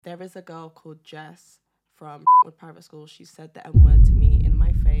There is a girl called Jess from with private school. She said the N word to me in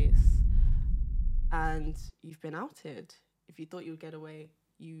my face, and you've been outed. If you thought you would get away,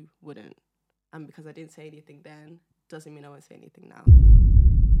 you wouldn't. And because I didn't say anything then, doesn't mean I won't say anything now.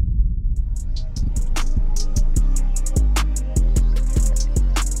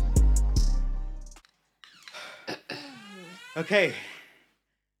 Okay,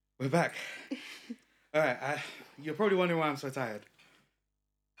 we're back. All right, you're probably wondering why I'm so tired.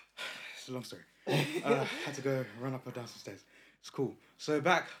 It's a long story. Had to go run up and down some stairs. It's cool. So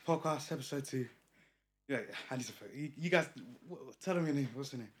back, podcast episode 2. Yeah, I need to. You guys, tell them your name.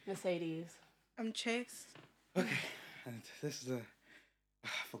 What's your name? Mercedes. I'm Chase. Okay, and this is I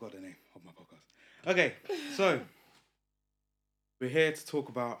forgot the name of my podcast. Okay, so we're here to talk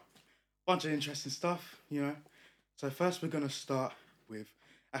about a bunch of interesting stuff, you know. So first we're gonna start with.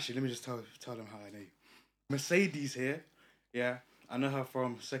 Actually, let me just tell them how I know you. Mercedes here, yeah. I know her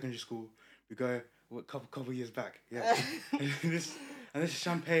from secondary school. We go a couple years back, yeah. and this is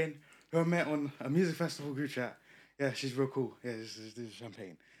Champagne, who I met on a music festival group chat. Yeah, she's real cool. Yeah, this is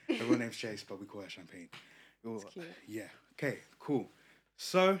Champagne. Her real name's Chase, but we call her Champagne. That's cute. Yeah. Okay. Cool.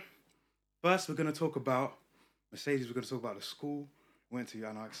 So first we're gonna talk about Mercedes. We're gonna talk about the school we went to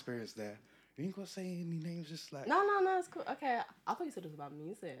and our experience there. You ain't gonna say any names, just like No, it's cool. Okay, I thought you said it was about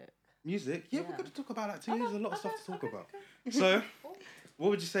music. music. Yeah, Yeah. we're gonna talk about that too. Okay, There's a lot of stuff to talk okay, about. okay. So, what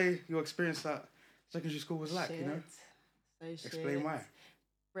would you say your experience at secondary school was like? Shit. You know, So explain shit. why.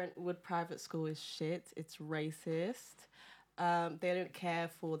 Brentwood private school is shit. It's racist. They don't care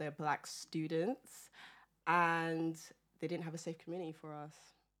for their black students, and they didn't have a safe community for us.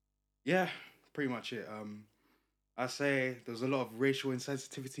 Yeah, pretty much it. I say there was a lot of racial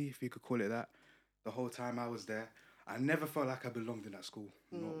insensitivity, if you could call it that, the whole time I was there. I never felt like I belonged in that school,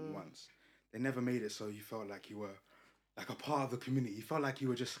 not once. They never made it so you felt like you were like a part of the community. You felt like you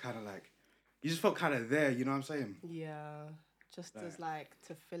were just kind of like, you just felt kind of there, you know what I'm saying? Yeah, just as like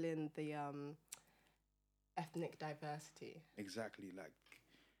to fill in the ethnic diversity. Exactly. Like,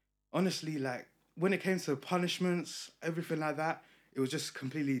 honestly, like, when it came to punishments, everything like that, it was just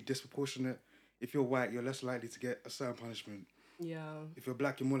completely disproportionate. If you're white, you're less likely to get a certain punishment. Yeah. If you're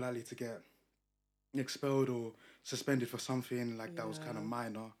black, you're more likely to get expelled or suspended for something like that was kind of Yeah.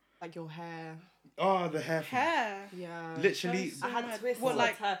 minor. Like your hair. Oh, the hair thing. Hair. Yeah. Literally, That's I had mad. twists. What,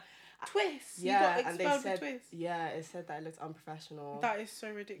 like her. twists? Yeah, You got and they expelled said with twists? yeah, it said that it looked unprofessional. That is so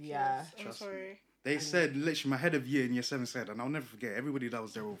ridiculous. Yeah. I'm Trust me. sorry. they said, literally, my head of year in year 7 said, and I'll never forget, everybody that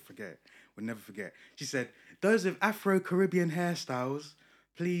was there will never forget. She said, those with Afro-Caribbean hairstyles,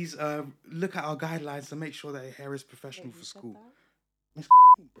 please look at our guidelines to make sure that your hair is professional Wait, for you said school. that?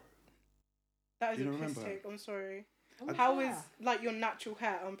 That is You a don't piss remember take. I'm sorry. Oh, How yeah. is like your natural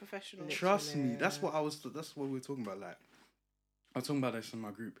hair unprofessional? Trust me, that's Literally. what we were talking about. Like, I was talking about this in my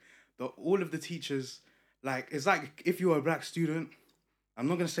group. All of the teachers, like, it's like if you were a black student, I'm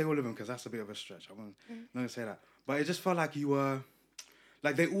not gonna say all of them because that's a bit of a stretch. I'm not gonna say that, but it just felt like you were,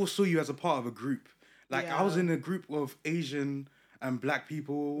 like, they all saw you as a part of a group. Like, I was Yeah. in a group of Asian and black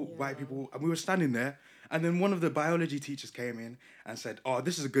people, white Yeah. people, and we were standing there, and then one of the biology teachers came in and said, "Oh,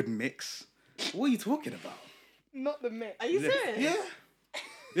 this is a good mix." What are you talking about? Not the mix. Are you serious? Yeah,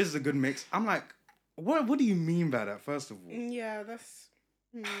 this is a good mix. I'm like, what do you mean by that? First of all, Yeah, that's.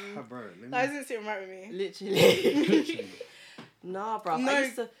 bro, let me. That isn't sitting right with me. Literally. Nah, bro. No.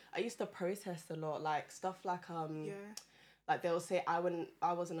 I used to protest a lot, like stuff like Yeah. like they'll say I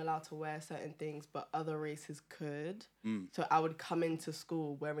wasn't allowed to wear certain things, but other races could. Mm. So I would come into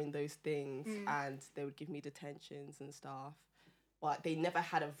school wearing those things, and they would give me detentions and stuff. But they never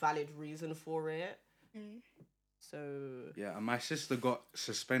had a valid reason for it. So Yeah, and my sister got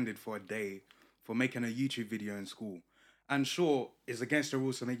suspended for a day for making a YouTube video in school. And sure, it's against the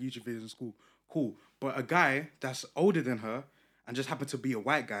rules to make YouTube videos in school. Cool. But a guy that's older than her and just happened to be a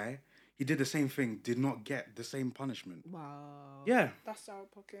white guy, he did the same thing, did not get the same punishment. wow. Yeah, That's out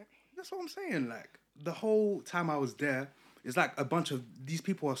of pocket. that's what I'm saying. Like, the whole time I was there, it's like a bunch of these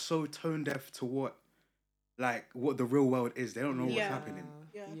people are so tone deaf to what the real world is. They don't know what's Yeah. happening.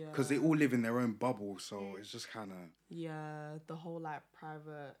 Yeah. Because they all live in their own bubble, so it's just kind of... Yeah, the whole like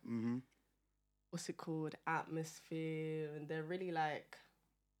private Mm-hmm. what's it called, atmosphere, and they're really like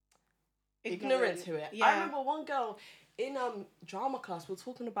ignorant to it. Yeah. I remember one girl in drama class, we were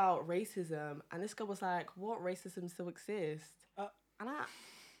talking about racism, and this girl was like, "What racism still exists?" And I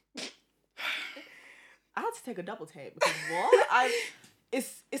had to take a double take because what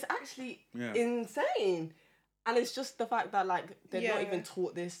it's actually Yeah. insane. And it's just the fact that like they're not Yeah. even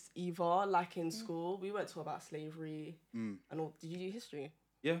taught this either. Like in school, we weren't taught about slavery and all. Did you do history?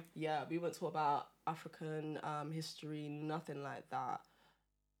 Yeah. Yeah, we weren't taught about African history, nothing like that.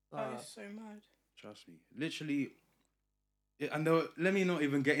 So mad. Trust me. Literally, and let me not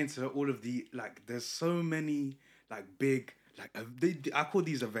even get into all of the, like, there's so many, like, big, like, I call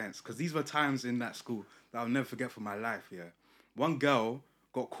these events, because these were times in that school that I'll never forget for my life, yeah. One girl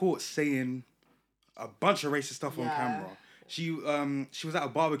got caught saying a bunch of racist stuff on Yeah. camera. She was at a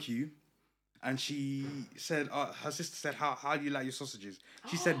barbecue, and she said, her sister said, how do you like your sausages?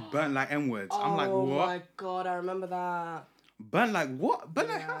 She said, burnt like N-words. I'm like, Oh what? my god, I remember that. Burnt like what? Burnt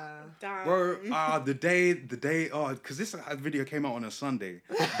like how? Yeah. Damn. Bro, the day, because this video came out on a Sunday.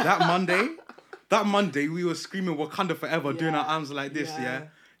 That Monday, we were screaming Wakanda forever, doing our Yeah. arms like this, yeah. Yeah.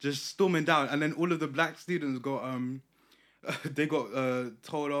 Just storming down, and then all of the black students got they got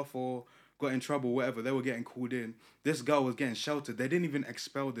told off or got in trouble, whatever. They were getting called in. This girl was getting sheltered. They didn't even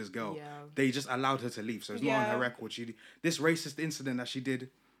expel this girl. Yeah. They just allowed her to leave, so it's not on her record. This racist incident that she did,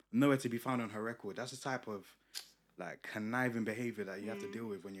 nowhere to be found on her record. That's the type of, like, conniving behavior that you have to deal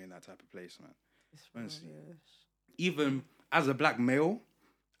with when you're in that type of place, man. It's Honestly. rubbish. Even as a black male,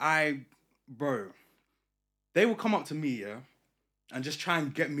 they will come up to me, yeah, and just try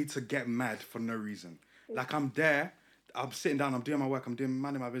and get me to get mad for no reason. Like, I'm there, I'm sitting down, I'm doing my work, I'm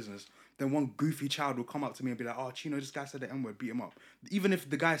minding my business. Then one goofy child will come up to me and be like, oh, Chino, this guy said the N-word, beat him up. Even if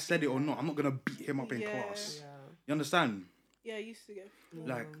the guy said it or not, I'm not going to beat him up in class. Yeah. You understand? Yeah, I used to get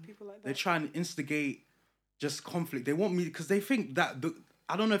Like, people like that. they try and instigate just conflict. They want me, because they think that,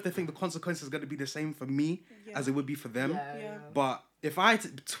 I don't know if they think the consequence is going to be the same for me as it would be for them. Yeah. But if I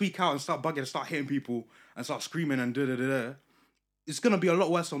tweak out and start bugging and start hitting people and start screaming and da-da-da-da, it's going to be a lot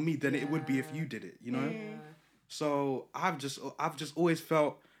worse on me than it would be if you did it, you know? So I've just always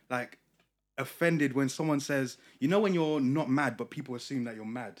felt, like, offended when someone says, you know, when you're not mad, but people assume that you're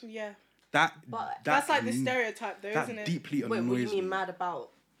mad. Yeah. That's like the stereotype, though, isn't that it? deeply Wait, annoys what do you mean me. mad about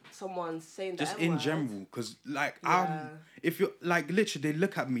someone saying the Just N-word? in general, because, like, Yeah. if you're, like, literally, they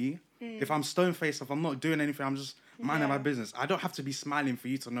look at me, if I'm stone faced, if I'm not doing anything, I'm just minding my business. I don't have to be smiling for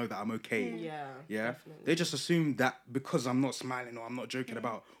you to know that I'm okay. Yeah. Yeah, Definitely. they just assume that because I'm not smiling or I'm not joking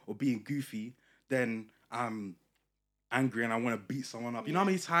about or being goofy, then I'm angry and I want to beat someone up. You know how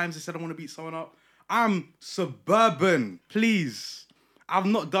many times they said I want to beat someone up? I'm suburban, please. I've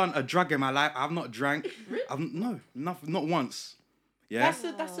not done a drug in my life. I've not drank. Not once. Yeah,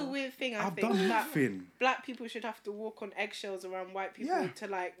 That's a weird thing. I I've think done that nothing. black people should have to walk on eggshells around white people Yeah. to,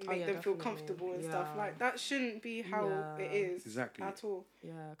 like, make yeah, them feel definitely. comfortable and stuff. Yeah. Like, that shouldn't be how Yeah. it is Exactly. at all.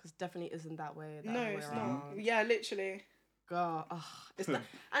 Yeah, because definitely isn't that way. The No, other way it's around. not. Yeah, literally. God, it's and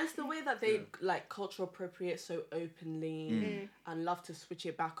it's the way that they like cultural appropriate so openly and love to switch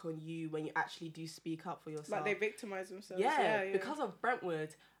it back on you when you actually do speak up for yourself. Like, they victimize themselves. yeah, Yeah. because of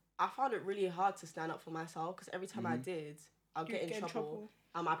Brentwood, I found it really hard to stand up for myself because every time I did, I'll get in trouble.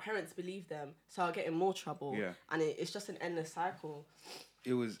 And my parents believe them, so I'll get in more trouble. Yeah. And it's just an endless cycle.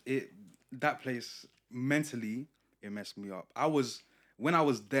 That place mentally, it messed me up. When I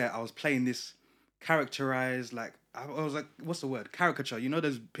was there, I was playing this characterized, like, I was like, what's the word? Caricature. You know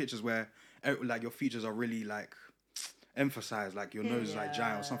those pictures where, like, your features are really, like, emphasized, like your nose is like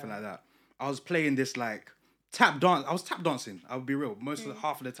giant or something like that. I was playing this, like, tap dance. I was tap dancing, I'll be real,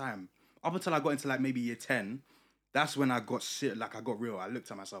 half of the time. Up until I got into, like, maybe year 10, that's when I got I got real. I looked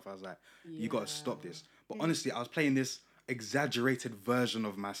at myself, I was like, you got to stop this. But honestly, I was playing this exaggerated version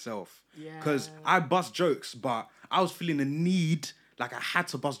of myself. Because I bust jokes, but I was feeling the need, like, I had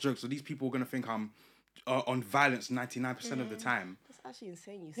to bust jokes, so these people were going to think I'm on violence 99% of the time. That's actually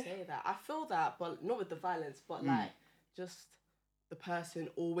insane you say that. I feel that, but not with the violence, but like just the person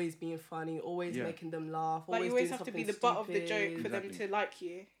always being funny, always making them laugh. Like, you always always doing have to be something the butt of the stupid. joke for them to like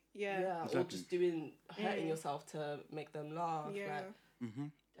you. Yeah. Yeah, or Exactly. just hurting yourself to make them laugh. Yeah. Like,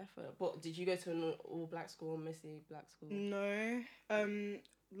 definitely. But did you go to an all black school, Missy black school? No.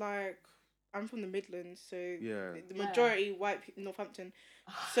 Like, I'm from the Midlands, so the Yeah. majority white people, Northampton.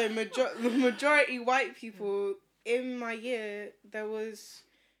 So the majority white people in my year, there was,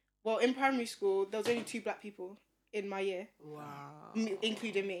 well, in primary school, there was only 2 black people in my year, Wow.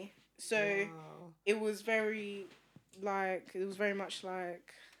 including me. So it was very much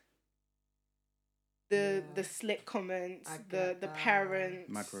like the slick comments, I the get that. parents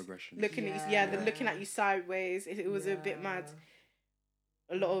Microaggressions. looking at you, they're looking at you sideways. It was a bit mad.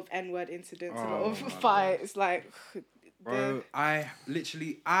 A lot of N-word incidents, a lot of my fights, like. Bro,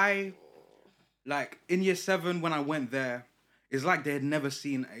 like, in year 7 when I went there, it's like they had never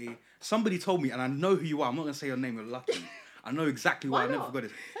seen somebody told me, and I know who you are, I'm not going to say your name, you're lucky. I know exactly why, I never forgot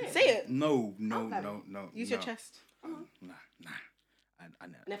it. Say it. No. Use your chest. Nah.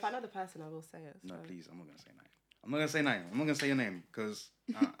 And if I know the person, I will say it. No, so. please, I'm not going to say that. I'm not gonna say name. I'm not gonna say your name because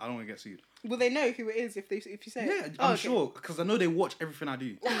I don't want to get sued. Will they know who it is if you say Yeah, it? I'm okay. sure because I know they watch everything I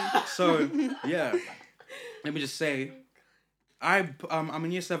do. So yeah, let me just say, I'm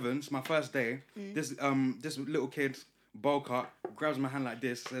in year 7. It's my first day. This little kid, bowl cut, grabs my hand like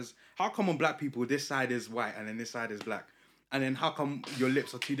this, says, "How come on black people this side is white and then this side is black, and then how come your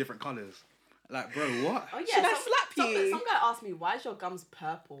lips are 2 different colors?" Like, bro, what? Oh yeah, Should I slap you? Some guy asked me, "Why is your gums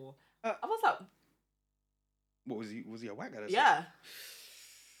purple?" I was like, What was he? Was he a white guy? That "Yeah."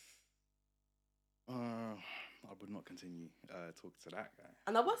 I would not continue talking to that guy.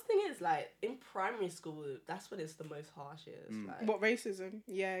 And the worst thing is, like, in primary school, that's when it's the most harshest. Like, What, racism?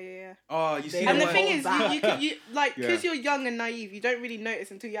 Yeah. Oh, you see, And the one- thing is, you like, Yeah. because you're young and naive, you don't really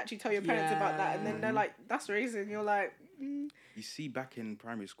notice until you actually tell your parents about that, and then they're Mhm. like, "That's racist." And you're like, You see, back in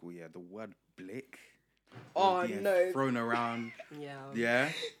primary school, yeah, the word "blick" "Oh was being no." thrown around. yeah.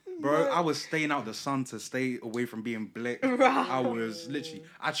 Yeah, bro, I was staying out the sun to stay away from being blick. Right. I was literally.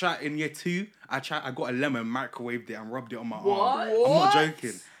 I tried in year 2. I got a lemon, microwaved it, and rubbed it on my arm. What? I'm not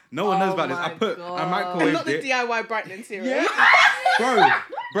joking. No one knows Oh about this. I my put. God. I And microwaved not the it. DIY brightening serum. Yeah,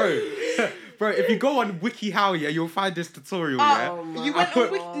 bro. If you go on WikiHow, yeah, you'll find this tutorial. Yeah, Oh my You went put-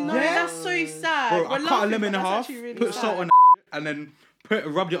 on with no, Yeah. that's so sad. bro, We're I cut a laughing, lemon in but that's half, actually really put sad. salt on that shit, and then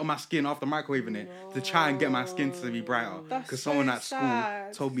rubbed it on my skin after microwaving it to try and get my skin to be brighter. That's Because so someone at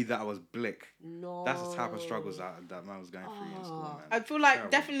sad. school told me that I was blick. No. That's the type of struggles that man was going through in school, man. I feel like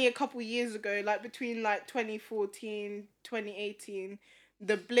Terrible. definitely a couple years ago, like between like 2014, 2018,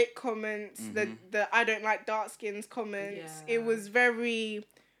 the blick comments, the I don't like dark skins comments, Yeah. it was very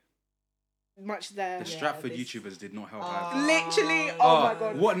much there. The Stratford this- YouTubers did not help either. Literally, oh my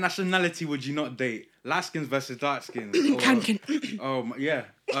god. What nationality would you not date? Light skins versus dark skins. Oh my, yeah.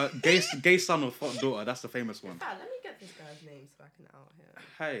 Gay son or fuck daughter. That's the famous one. Ah, let me get this guy's name so I can out here.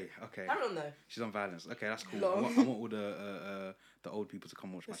 Hey, okay. I don't know. She's on violence. Okay, that's cool. Lol. I want all the old people to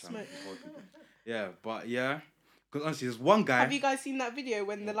come watch my channel. smoke. Old people. Yeah, but yeah. Because honestly, there's one guy. Have you guys seen that video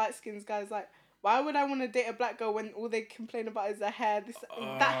when the light skins guy's like, why would I want to date a black girl when all they complain about is their hair?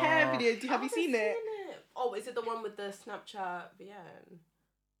 That hair video, have you seen it? Oh, is it the one with the Snapchat VN?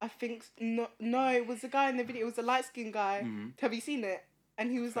 I think no, it was the guy in the video. It was the light skinned guy. Have you seen it? And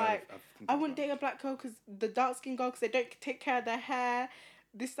he was like, I wouldn't date a black girl because the dark skinned girl because they don't take care of their hair,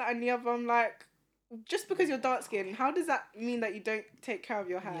 this, that, and the other. I'm like, just because you're dark skinned, how does that mean that you don't take care of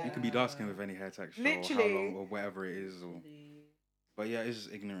your hair? You can be dark skinned with any hair texture or Literally. how long or whatever it is. Or... But yeah, it's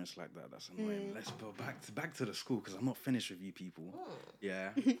just ignorance like that. That's annoying. Let's go back to the school because I'm not finished with you people. Yeah.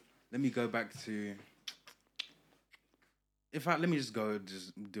 Let me go back to. In fact, let me just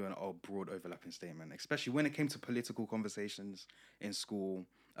do an old broad overlapping statement, especially when it came to political conversations in school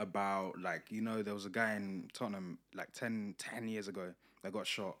about, like, you know, there was a guy in Tottenham like 10 years ago that got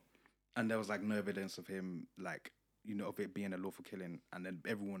shot and there was like no evidence of him, like, you know, of it being a lawful killing, and then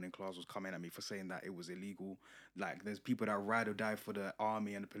everyone in class was coming at me for saying that it was illegal. Like, there's people that ride or die for the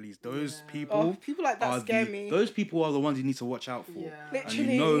army and the police. Those people, people like that scare me. Those people are the ones you need to watch out for. Yeah. And you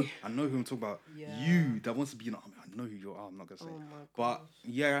Literally. know, I know who I'm talking about. Yeah. You that wants to be in the army. I know who you are. I'm not gonna say. Oh my But gosh.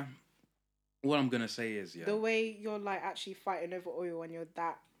 yeah, what I'm gonna say is The way you're like actually fighting over oil when you're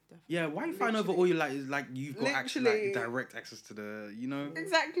that. yeah. Why you fighting over all you like you've got actually Literally. like direct access to the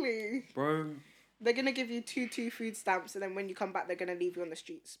Exactly. bro. They're gonna give you two food stamps, and then when you come back, they're gonna leave you on the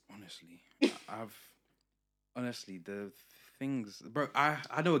streets. Honestly, honestly the things, bro. I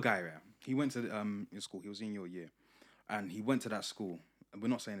know a guy. Yeah, he went to in school. He was in your year, and he went to that school. We're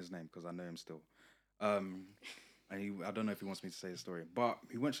not saying his name because I know him still. And I don't know if he wants me to say his story, but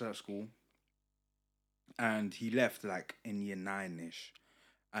he went to that school, and he left like in year 9-ish,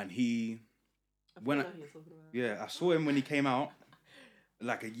 and he I saw him when he came out,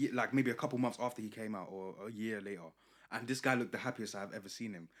 like a year, like maybe a couple months after he came out, or a year later. And this guy looked the happiest I've ever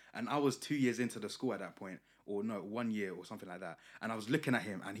seen him. And I was 2 years into the school at that point, or no, 1 year or something like that. And I was looking at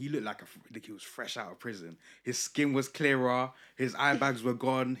him, and he looked like he was fresh out of prison. His skin was clearer, his eye bags were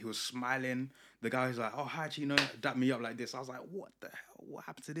gone. He was smiling. The guy was like, "Oh, how'd you know?" Dapped me up like this. I was like, "What the hell? What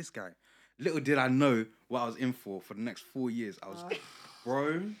happened to this guy?" Little did I know what I was in for the next 4 years. I was,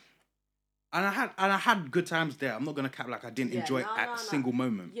 bro. And I had good times there. I'm not gonna cap like I didn't enjoy a single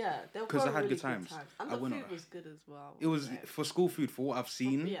moment. Yeah, there were because I had really good times. And I the went food on- was good as well. It was for school food for what I've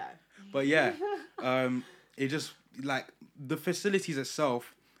seen. Yeah. But yeah, it just like the facilities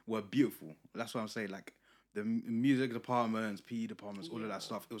itself were beautiful. That's what I'm saying. Like the music departments, PE departments, all of that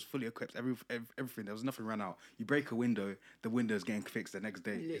stuff. It was fully equipped. Everything. There was nothing ran out. You break a window, the window's getting fixed. The next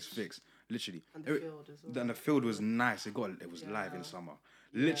day, it's fixed. Literally. And the field as well. And the field was nice. It was live in summer.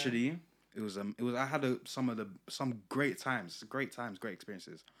 Literally, it was. I had some great times, great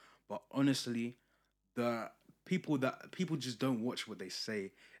experiences. But honestly, the people just don't watch what they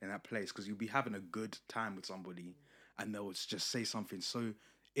say in that place, because you'll be having a good time with somebody and they'll just say something so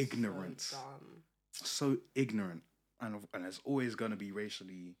ignorant, so ignorant, and it's always gonna be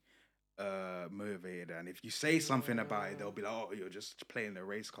racially motivated. And if you say something about it, they'll be like, "Oh, you're just playing the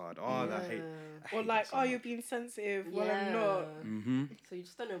race card." Oh, I hate or like, "Oh, you're being sensitive." Well, I'm not. Mm-hmm. So you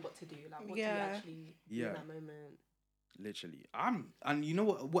just don't know what to do. Like, what do you actually do in that moment? Literally, and you know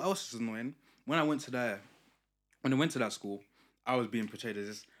what else is annoying? When I went to that school, I was being portrayed as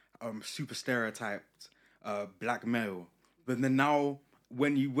this super stereotyped black male. But then now,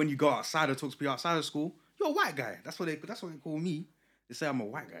 when you go outside or talk to people outside of school, you're a white guy. That's what they call me. They say I'm a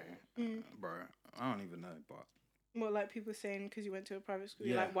white guy, bro. I don't even know, but more like people saying because you went to a private school,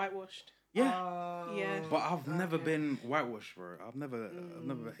 you're like whitewashed. Yeah. But I've never been whitewashed, bro. I've never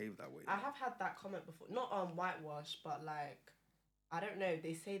behaved that way. I have had that comment before. Not on whitewash, but like, I don't know.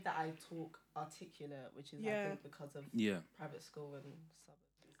 They say that I talk articulate, which is I think because of private school and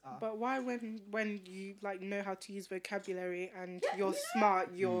suburbs and stuff. But why when you like know how to use vocabulary and you're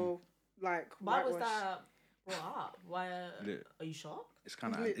smart, you're like why was that brought up? Why are you shocked? It's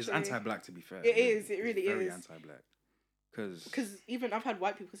kind of it's anti-black, to be fair. It is. It really very is anti-black. Because even I've had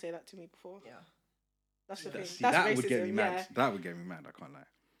white people say that to me before. Yeah, that's the thing. See, that's that racism, would get me mad. That would get me mad. I can't lie.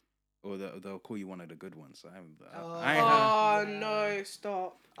 Or they'll call you one of the good ones. No,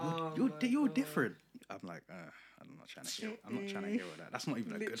 stop. You're different. I'm like, I'm not trying to hear. I'm not trying to hear all that. That's not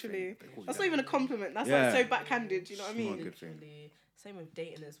even a good thing. That's not even a compliment. That's like so backhanded. You know what I mean? Not a good thing. Same with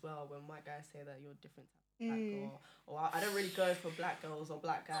dating as well. When white guys say that you're different type of black girl, or I don't really go for black girls or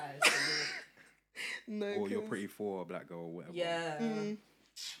black guys. Or you're pretty for a black girl or whatever. Yeah.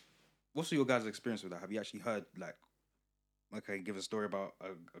 What's your guys' experience with that? Have you actually heard, like, okay, give a story about a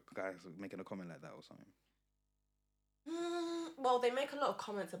guy making a comment like that or something? Well, they make a lot of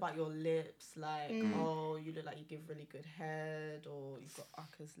comments about your lips, like, oh, you look like you give really good head, or you've got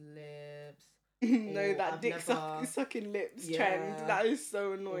Ucker's lips. No, that sucking lips trend, that is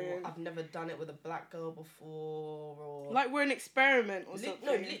so annoying. I've never done it with a black girl before, or like we're an experiment or something.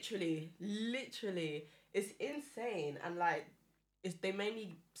 No, literally, it's insane. And like, they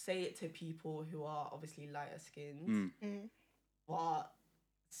mainly say it to people who are obviously lighter skinned, but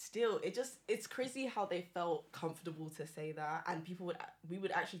still, it's crazy how they felt comfortable to say that, and we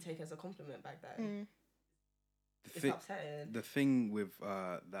would actually take it as a compliment back then. It's upsetting. The thing with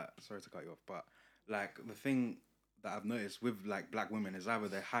that, sorry to cut you off, but like the thing that I've noticed with like black women is either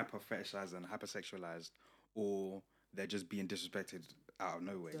they're hyper fetishized and hypersexualized, or they're just being disrespected out of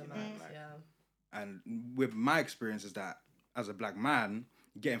nowhere. And with my experience is that as a black man,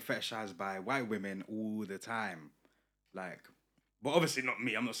 getting fetishized by white women all the time, like, but obviously not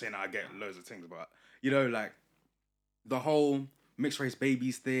me. I'm not saying that I get loads of things, but you know, like the whole mixed race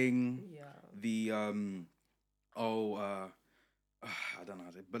babies thing. The I don't know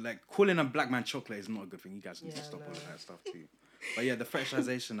how to, but like calling a black man chocolate is not a good thing. You guys need to stop all of that stuff too. But yeah, the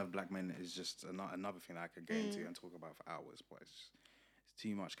fetishization of black men is just another thing that I could get into and talk about for hours. But it's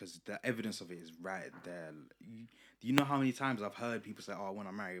too much because the evidence of it is right there. Do you know how many times I've heard people say, "Oh, I want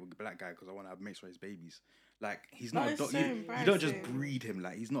to marry a black guy because I want to have mixed race babies." Like he's not a dog. You don't just breed him.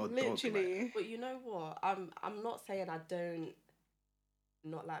 Like he's not a dog. Like. But you know what? I'm not saying I don't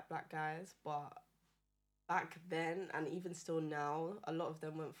not like black guys, but back then and even still now, a lot of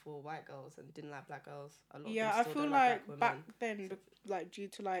them went for white girls and didn't like black girls. I feel like back then, like due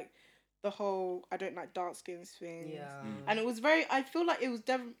to like the whole I don't like dark skins thing. And it was I feel like it was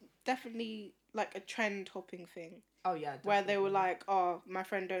definitely like a trend hopping thing. Oh yeah, definitely. Where they were like, oh, my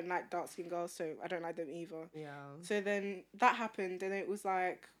friend don't like dark skinned girls, so I don't like them either. Yeah. So then that happened, and it was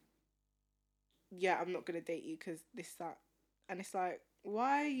like, yeah, I'm not gonna date you because this, that, and it's like,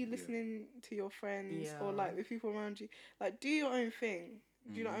 why are you listening to your friends or like the people around you? Like, do your own thing.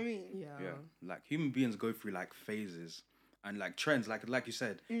 Do you know what I mean? Yeah. Like human beings go through like phases and like trends. Like you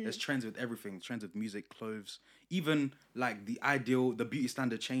said, there's trends with everything. Trends with music, clothes, even like the beauty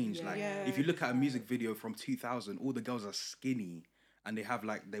standard change. Like if you look at a music video from 2000, all the girls are skinny and they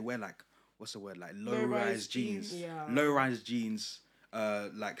wear like what's the word, like low-rise jeans, low-rise jeans.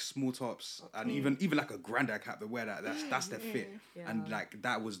 Like small tops and even like a granddad cap, they wear that. That's their fit, and like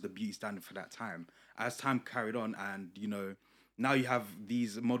that was the beauty standard for that time. As time carried on, and you know, now you have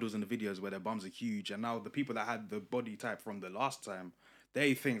these models in the videos where their bums are huge, and now the people that had the body type from the last time,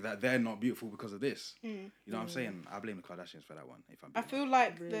 they think that they're not beautiful because of this. You know what I'm saying? I blame the Kardashians for that one. I feel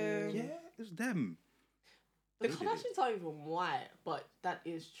like it's them. The Kardashians aren't even white, but that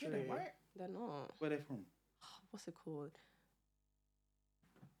is true. They're white. They're not. Where are they from? What's it called?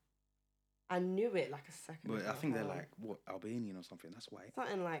 I knew it like a second ago. But I think they're like, what, Albanian or something? That's white.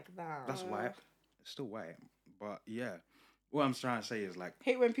 Something like that. That's white. It's still white. But yeah, what I'm trying to say is like,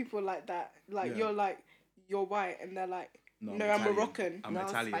 Hate when people like that. Like Yeah. you're white, and they're like, no, no, I'm Italian. Moroccan. I'm No,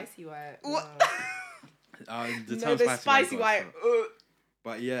 Italian. spicy white. What? The No, term the spicy got white. so-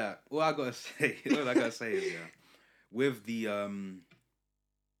 But yeah, all I gotta say, all I gotta say is with the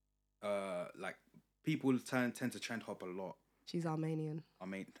like people tend to trend hop a lot. She's Armenian. I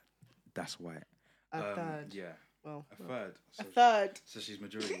mean, that's white. A third. Yeah, Well, a third. A third. So she's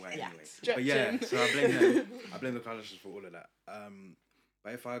majority white Yeah. anyway. But yeah, Stretching. so I blame them. I blame the Kardashians for all of that.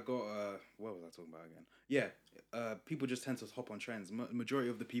 But if I got what was I talking about again? Yeah, people just tend to hop on trends. Majority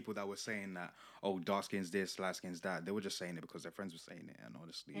of the people that were saying that, oh, dark skin's this, light skin's that, they were just saying it because their friends were saying it, and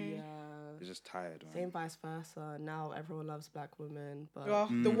honestly, Yeah. they're just tired. Man. Same vice versa. Now everyone loves black women, but Oh,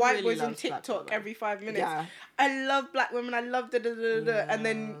 the white really boys on loves black TikTok women. every 5 minutes. Yeah. I love black women. I love da-da-da-da-da. Yeah. And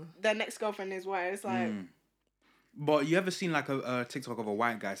then their next girlfriend is white. It's like, But you ever seen like a TikTok of a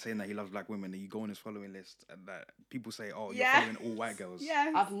white guy saying that he loves black women, and you go on his following list, and that people say, "Oh, you're Yeah. following all white girls."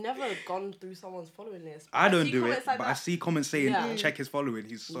 yeah. I've never gone through someone's following list. I don't see do it, comments like but I that. see comments saying, Yeah. "Check his following.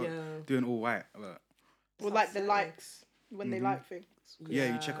 He's so Yeah. doing all white." But Or It's like the upsetting. likes when they like things.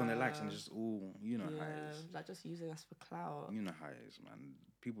 yeah, you check on their likes and just all you know how it is. like just using us for clout. You know how it is, man.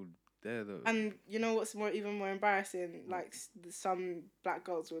 People, they're the And you know what's even more embarrassing? Like some black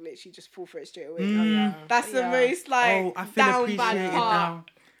girls will literally just fall for it straight away. Oh yeah, That's the Yeah. most like oh, I feel down appreciated bad part.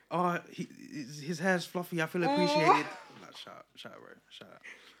 now. Oh, his hair's fluffy. I feel appreciated. Like, shut up, bro. Shut up.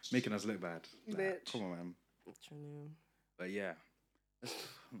 Making us look bad. Like, Bitch. come on, man. True. But yeah, let's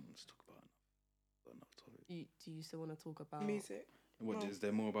talk about another topic. Do you still want to talk about Music. What No. is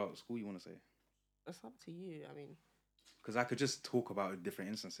there more about school you want to say? It's up to you. I mean, Because I could just talk about different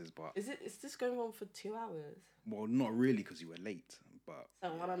instances, but is this going on for 2 hours? well, not really because you were late. But So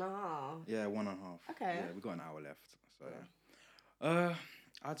 1.5. yeah, 1.5. Okay. Yeah, we got an hour left. So yeah.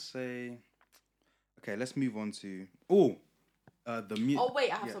 I'd say. Okay, let's move on to the music. Oh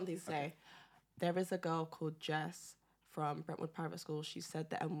wait, I have yeah, something to say. okay. There is a girl called Jess from Brentwood Private School. She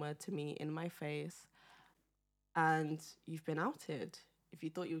said the N word to me in my face, and you've been outed. If you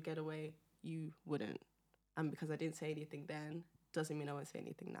thought you would get away, you wouldn't. And because I didn't say anything then, doesn't mean I won't say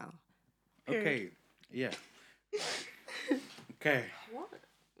anything now. Okay. Yeah. Okay. What?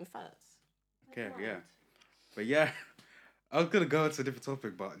 In fact. Okay. Yeah. But yeah, I was gonna go into a different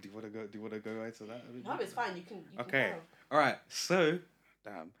topic, but do you wanna go? Do you wanna go into that? No, it's fine. You can. Okay. All right. So,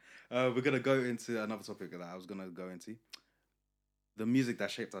 we're gonna go into another topic that I was gonna go into. The music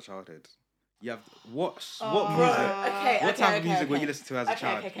that shaped our childhood. You have what music? What type of music were you listening to as a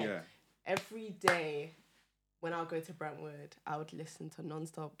child? Yeah. Every day when I'll go to Brentwood, I would listen to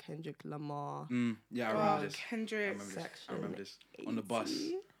non-stop Kendrick Lamar. Yeah, I remember this. Kendrick. I remember this. On the bus.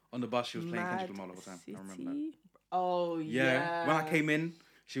 On the bus, she was playing Kendrick Lamar all the time. I remember that. Oh, yeah. When I came in,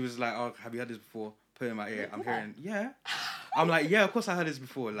 she was like, "Oh, have you heard this before?" Put it in my ear. I'm hearing, yeah. I'm like, yeah, of course I heard this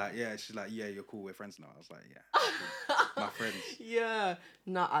before. Like, yeah. She's like, yeah, you're cool. We're friends now. I was like, yeah, cool. My friends. Yeah.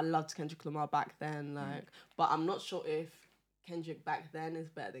 No, I loved Kendrick Lamar back then. Like, but I'm not sure if Kendrick back then is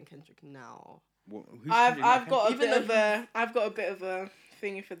better than Kendrick now. What, I've got a Even bit though of a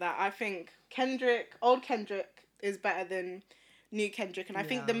thingy for that. I think old Kendrick is better than new Kendrick, and I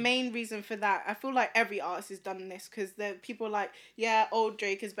think the Yeah. main reason for that, I feel like every artist has done this because the people like, yeah, old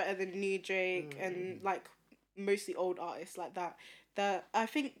Drake is better than new Drake, and like mostly old artists like that. I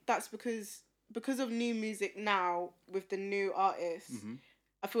think that's because of new music now with the new artists.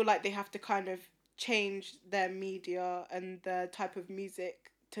 I feel like they have to kind of change their media and the type of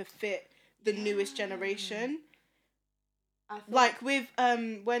music to fit the newest generation. Like with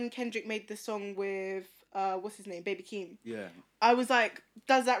when Kendrick made the song with what's his name, Baby Keem. Yeah. I was like,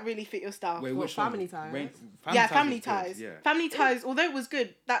 does that really fit your style? Wait, What, which song? Family Ties? Family was good, Ties. Yeah. Family Ties, although it was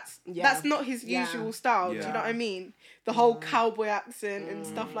good, that's not his usual style. Do you Yeah. know what I mean? The whole cowboy accent and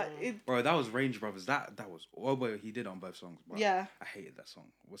stuff like it. Bro, that was Range Brothers. That was but he did it on both songs. Bro. Yeah. I hated that song.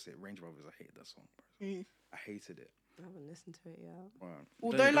 What's it? Range Brothers. I hated that song. Bro. I hated it. I haven't listened to it yet. Bro.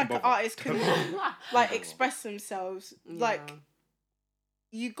 Although Don't like the bother. artists couldn't like express themselves, like Yeah.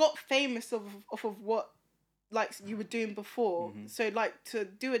 you got famous off of what like you were doing before. So like to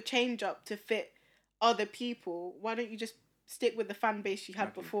do a change up to fit other people, why don't you just stick with the fan base you had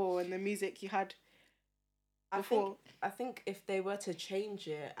Exactly. before and the music you had I before? think if they were to change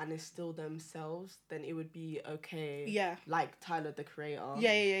it and it's still themselves, then it would be okay. Yeah. Like Tyler, the creator.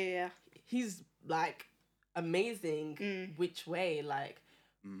 Yeah. He's like amazing which way, like,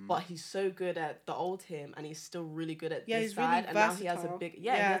 but he's so good at the old him and he's still really good at this he's really side. And now he has a versatile. big, he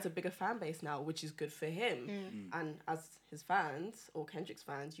Yeah. has a bigger fan base now, which is good for him. And as his fans or Kendrick's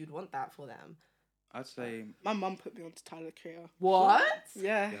fans, you'd want that for them. I'd say. My mum put me onto Tyler Creator. What?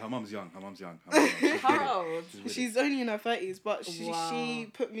 Yeah. Yeah, her mum's young. She's with How it. old? She's with it. She's only in her 30s, but she Wow.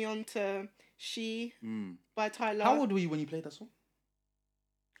 put me onto She Mm. by Tyler. How old were you when you played that song?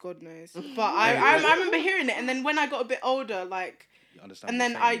 God knows. But I remember hearing it, and then when I got a bit older, like, You understand and what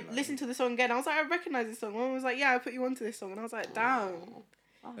then I'm I saying, like, listened to the song again. I was like, I recognize this song. Mum was like, yeah, I put you onto this song, and I was like, damn.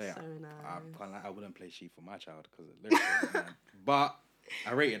 That's Yeah, so nice. I wouldn't play She for my child because it looks man. But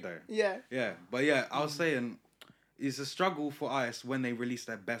I rate it though. Yeah. Yeah, but yeah, I was saying it's a struggle for artists when they release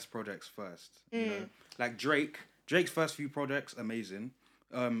their best projects first. You know, like Drake's first few projects amazing.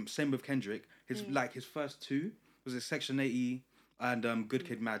 Same with Kendrick. His first two was it Section 80 and Good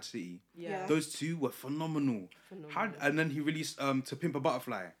Kid, Mad City. Yeah. Those two were phenomenal. And then he released To Pimp a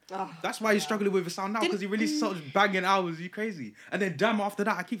Butterfly. Oh, That's why he's struggling with his sound now because he released such banging albums. You crazy. And then damn after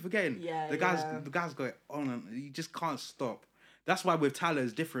that, I keep forgetting. Yeah, the guys go on and you just can't stop. That's why with Tyler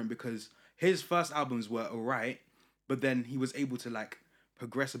it's different because his first albums were alright, but then he was able to like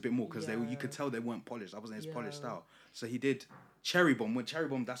progress a bit more because you could tell they weren't polished. That wasn't his polished style. So he did Cherry Bomb. When Cherry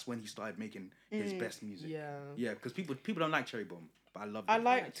Bomb, that's when he started making his best music. Yeah. Yeah, because people don't like Cherry Bomb, but I love. I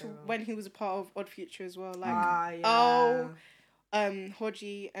liked when he was a part of Odd Future as well. Like, yeah.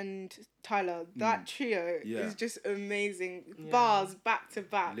 Hodgie and Tyler. That trio is just amazing. Yeah. Bars back to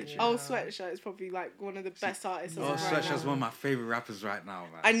back. Literally. Oh, Sweatshirt is probably like one of the best artists. Oh, right Sweatshirt's now. one of my favorite rappers right now,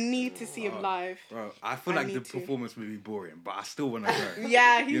 man. I need to see him live. Bro, I feel I like the need to. performance would be boring, but I still want to go.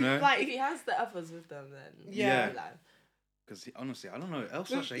 Yeah, he's You know? If like he has the others with them, then Yeah. Because honestly, I don't know. El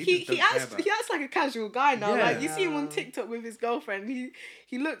Sweatshirt, he acts like a casual guy now. Yeah. Like you see him on TikTok with his girlfriend.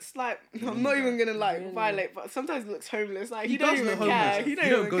 He looks like I'm not even gonna like Really? violate, but sometimes he looks homeless. Like he does don't look even care. homeless. He don't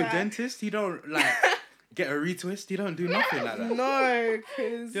You even go care. dentist. You don't like get a retwist. You don't do nothing like that. No,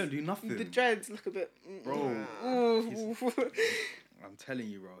 because You don't do nothing. the dreads look a bit. Bro, Ooh. I'm telling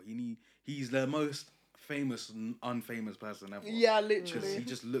you, bro. He's the most famous and unfamous person ever. Yeah, Because he literally.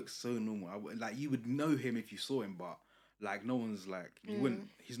 just looks so normal. Like you would know him if you saw him, but like no one's like you wouldn't.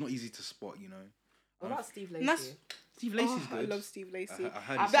 He's not easy to spot, you know. What about Steve And that's- Lacy? Steve Lacy's Oh, good. I love Steve Lacy. I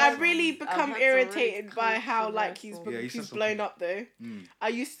heard I've he's But I've some- really I've become had some irritated really by how like he's controversial- Yeah, he said he's some blown up though. Mm. I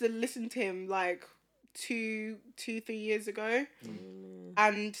used to listen to him like 3 years ago, Mm.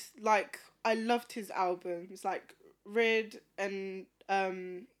 and like I loved his albums like Rid and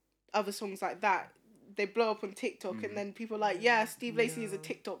other songs like that. They blow up on TikTok, and then people are like, yeah, Steve Lacy is a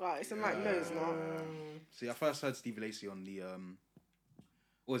TikTok artist. I'm like, no, it's not. See, I first heard Steve Lacy on the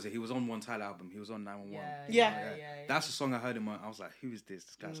what was it? He was on one Tyler album. He was on 911. Yeah. That's the song I heard him on. I was like, who is this?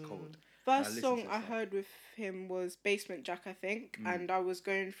 This guy's cold. First listened song to I some. heard with him was Basement Jack, I think, and I was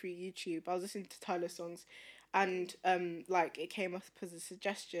going through YouTube. I was listening to Tyler songs, and like it came up as a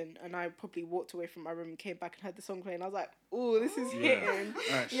suggestion, and I probably walked away from my room and came back and heard the song play, and I was like, oh, this is hitting. Alright,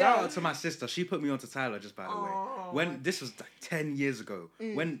 Yeah. shout out to my sister. She put me onto Tyler, just by the way. Aw. When this was like 10 years ago,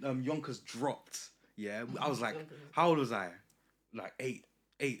 when Yonkers dropped, yeah, I was like, how old was I? Like eight.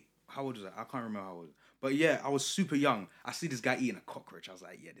 How old was I? I can't remember how old. But yeah, I was super young. I see this guy eating a cockroach. I was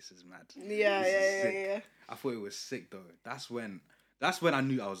like, yeah, this is mad. Yeah, This is yeah, sick. yeah. I thought it was sick though. That's when I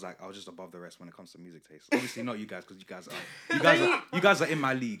knew I was just above the rest when it comes to music taste. Obviously not you guys, because you guys are in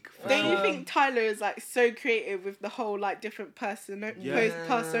my league. for Don't you sure. think Tyler is like so creative with the whole like different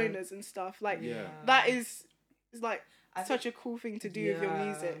personas and stuff? Like Yeah. that is like I such a cool thing to do with your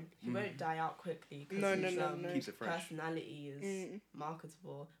music. He won't die out quickly. 'Cause No, his, no. Keeps it fresh. personality is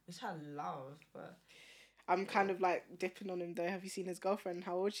marketable, which I love. But I'm kind of like dipping on him though. Have you seen his girlfriend?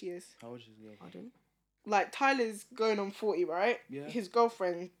 How old she is? How old is he? pardon. Like Tyler's going on 40, right? Yeah. His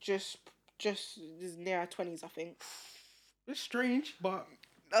girlfriend just is near her 20s, I think. It's strange, but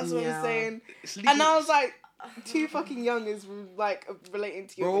That's what Yeah. I'm saying. it's And I was like, too fucking young is like relating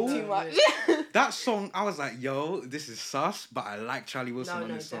to you Bro. too much. that song, I was like, yo, this is sus, but I like Charlie Wilson on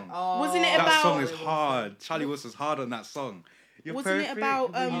this song. Wasn't it That about- song is hard. Charlie Wilson's hard on that song. You're Wasn't it perfect,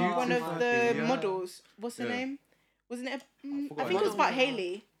 about but you one too of fucking the young. models? What's her Yeah. name? Wasn't it? I forgot think it her was about name.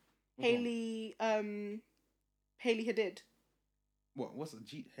 Hailey. Which one? Hailey Hadid. What's it?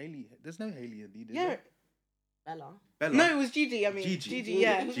 Haley? There's no Haley Hadid, is Yeah. there? Bella. Bella. No, it was Gigi. I mean, Gigi.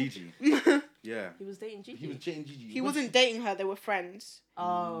 yeah. Gigi. Yeah. He was dating Gigi. He was dating Gigi. He wasn't dating her. They were friends.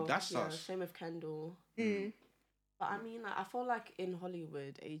 Oh, That's yeah, sus. same with Kendall. Mm. But I mean, like, I feel like in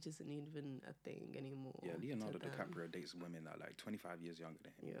Hollywood, age isn't even a thing anymore. Yeah, Leonardo to them. DiCaprio dates women that are like 25 years younger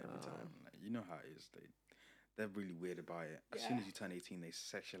than him every Yeah. time. Like, you know how it is. They're really weird about it. As soon Yeah. as you turn 18, they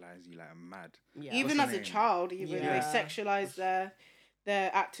sexualize you like mad. Yeah. Even her as a name? child, even Yeah. they sexualize their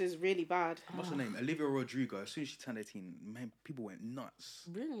actors really bad. What's her name? Olivia Rodrigo. As soon as she turned 18, man, people went nuts.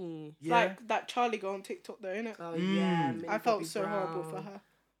 Really? It's like that Charlie girl on TikTok though, innit? Oh Mm. yeah. Millie I felt Bobby so horrible for Brown. her.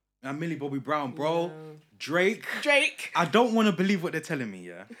 And Millie Bobby Brown, bro. Yeah. Drake. I don't want to believe what they're telling me,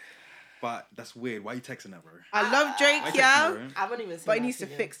 yeah? But that's weird. Why are you texting that, bro? I love Drake, Why you texting yeah. that, bro? I haven't even seen But he that needs to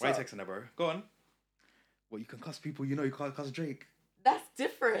video. fix Why are you up. texting that, bro? Go on. Well, you can cuss people, you know you can't cuss Drake. That's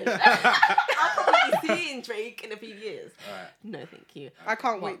different. I'll probably be seeing Drake in a few years. Alright. No, thank you. I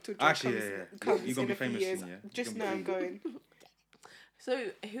can't What? wait till Drake Actually, comes, yeah. comes You're gonna in be a few famous years. soon, yeah? You're Just gonna know be I'm going. So,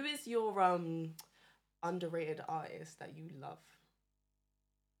 who is your underrated artist that you love?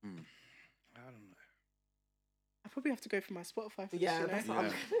 I don't know. I probably have to go for my Spotify for Yeah, this, that's you what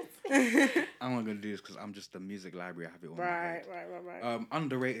know? I'm gonna say. I'm not gonna do this because I'm just the music library. I have it on my Right. head.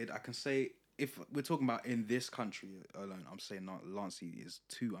 Underrated. I can say if we're talking about in this country alone, I'm saying not Lancey is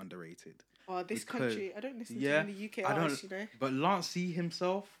too underrated. Oh, this Because- country. I don't listen yeah, to many UK I don't. artists, you know. But Lancey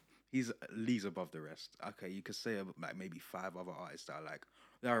himself, he's leagues above the rest. Okay, you could say like maybe 5 other artists that are like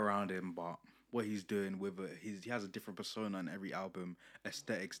they're around him, but what he's doing with it, he has a different persona on every album.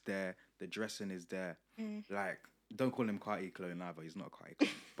 Aesthetics there, the dressing is there. Like, don't call him Carti clone either. He's not a Carti clone.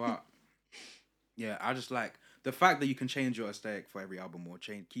 But yeah, I just like the fact that you can change your aesthetic for every album or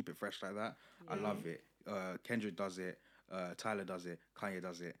keep it fresh like that. I love it. Kendrick does it. Tyler does it. Kanye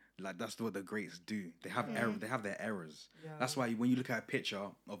does it. Like that's what the greats do. They have They have their errors. Yeah. That's why when you look at a picture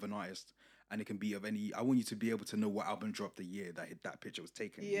of an artist and it can be of any, I want you to be able to know what album dropped the year that picture was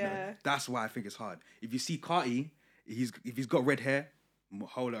taken. you know? Yeah. That's why I think it's hard. If you see Carti, if he's got red hair,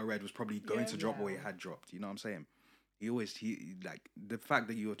 Whole Lotta Red was probably going to drop or it had dropped. You know what I'm saying? He like the fact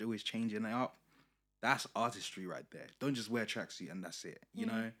that you're always changing it up. That's artistry right there. Don't just wear a tracksuit and that's it. You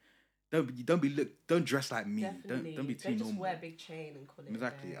know, don't dress like me. Definitely. Don't be too Don't just normal. wear a big chain and call it.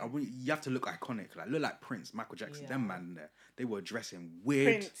 Exactly. a day. You have to look iconic. Like look like Prince, Michael Jackson. Yeah. Them man there, they were dressing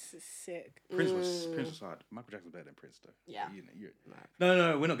weird. Prince is sick. Prince was hard. Michael Jackson was better than Prince though. Yeah.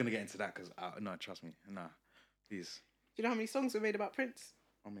 No, we're not gonna get into that because no, trust me, nah, please. Do you know how many songs were made about Prince?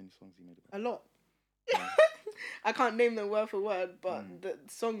 How many songs he made about? A lot. Yeah. I can't name them word for word, but the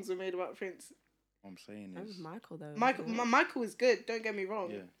songs were made about Prince. What I'm saying That was is, Michael though. Michael is good. Don't get me wrong.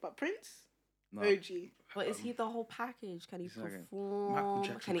 Yeah. But Prince, no, OG. But is he the whole package? Can he Second. perform?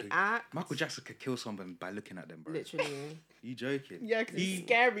 Can he could, act? Michael Jackson could kill someone by looking at them, bro. Literally. You joking? Yeah, because he he's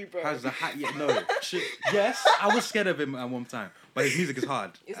scary, bro. has the hat. Yeah, no, shit. Yes, I was scared of him at one time, but his music is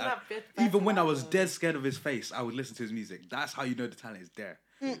hard. Isn't that fifth Even when I album? was dead scared of his face, I would listen to his music. That's how you know the talent is there.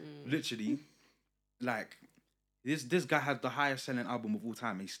 Literally, like this guy had the highest selling album of all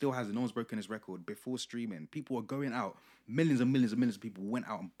time. He still has it. No one's broken his record before streaming. People are going out. Millions and millions and millions of people went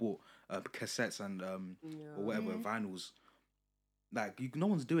out and bought cassettes and or whatever vinyls. Like no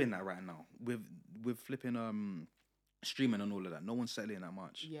one's doing that right now with flipping streaming and all of that. No one's settling that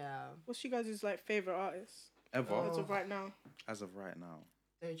much Yeah. What's you guys' like favorite artists ever as of right now? as of right now.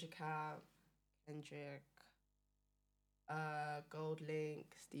 Doja Cat, Kendrick, Gold Link,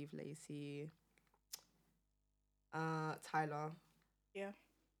 Steve Lacy, Tyler. Yeah.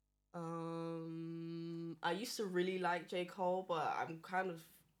 I used to really like J. Cole, but I'm kind of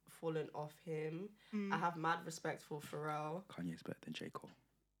fallen off him. I have mad respect for Pharrell. Kanye's better than J. Cole.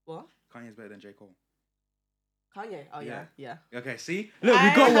 What? Kanye's better than J. Cole. Kanye? Oh, yeah. Okay, see? Look, we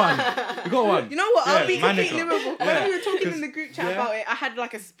got one. We got one. You know what? I'll be my completely nigga. real. When Yeah. we were talking 'Cause- in the group chat yeah. about it, I had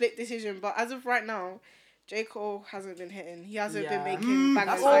like a split decision. But as of right now, J. Cole hasn't been hitting. He hasn't been Yeah. making bangers.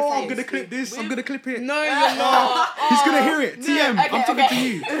 That's like what Oh, I'm I'm gonna this. clip this. I'm gonna clip it. No, you're not. He's gonna hear it. TM. okay, I'm talking okay.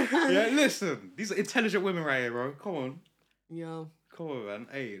 to you. Yeah, listen. These are intelligent women right here, bro. Come on. Yeah. Come on, man.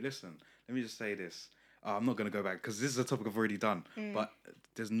 Hey, listen. Let me just say this. I'm not gonna go back because this is a topic I've already done. But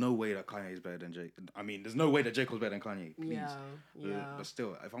there's no way that Kanye is better than J. I mean, there's no way that J. Cole's better than Kanye. Please. Yeah. But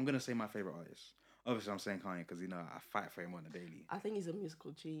still, if I'm gonna say my favorite artist, obviously I'm saying Kanye because I fight for him on a daily. I think he's a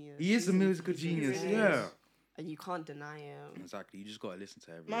musical genius. He is a musical genius. really Yeah. is. And you can't deny him. Exactly. You just gotta listen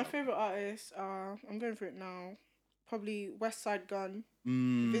to everyone. My favorite artists are, I'm going for it now, probably West Side Gun,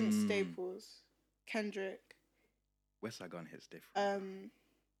 Vince Staples, Kendrick, West Side Gun hits different.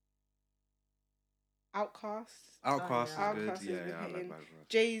 Outkast, Outkast yeah. is good. Outkast has Yeah, been yeah, I like hitting. Outkast.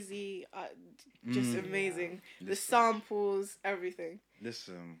 Jay-Z, just amazing. The samples, everything.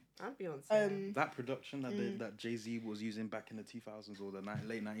 Listen, And Beyonce. that production that Jay-Z was using back in the 2000s or the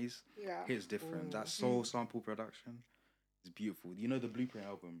late 90s Yeah. hits different. That soul sample production is beautiful. You know the Blueprint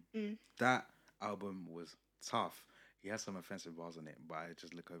album? That album was tough. He had some offensive bars on it, but I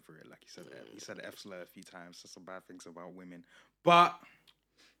just look over it. Like he said the F slur a few times, said some bad things about women. But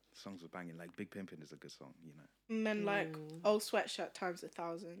the songs were banging. Like Big Pimpin' is a good song, you know. And then like Old Sweatshirt times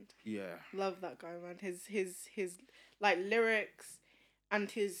 1,000. Yeah. Love that guy, man. His like lyrics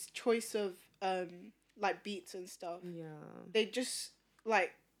and his choice of like beats and stuff. Yeah. They just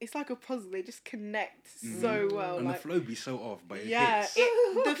like it's like a puzzle. They just connect so well. And like, the flow be so off, but it yeah, hits.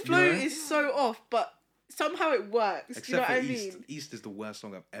 the flow You know? is so off, but somehow it works. Except you know for what I East. mean? East is the worst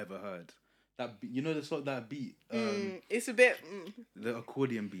song I've ever heard. You know the song, that beat, It's a bit. the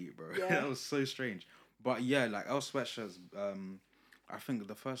accordion beat, bro. Yeah. That was so strange. But yeah, like Earl Sweatshirt's, I think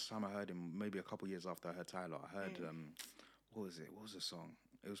the first time I heard him, maybe a couple years after I heard Tyler, I heard what was it? What was the song?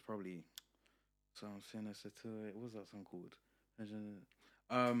 It was probably some sinister to it. What was that song called?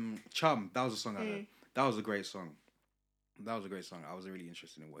 Chum. That was a song I heard. That was a great song. I was really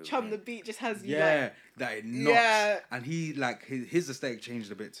interested in what. Chum, the beat just has you. Yeah, Like, that it knocks. Yeah. And he like his aesthetic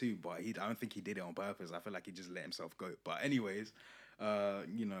changed a bit too, but I don't think he did it on purpose. I feel like he just let himself go. But anyways,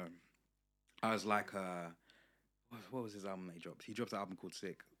 you know, I was like, what was his album that he dropped? He dropped an album called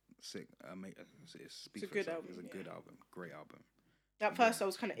Sick. It's a good album, It's a yeah. good album. Great album. At first, I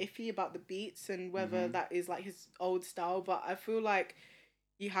was kind of iffy about the beats and whether that is like his old style, but I feel like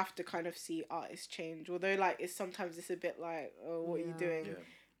you have to kind of see artists change. Although, like, sometimes it's a bit like, oh, what are you doing? Yeah.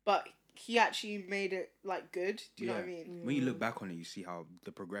 But he actually made it like good. Do you know what I mean? When you look back on it, you see how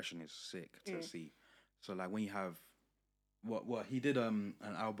the progression is sick to see. So like when you have what he did an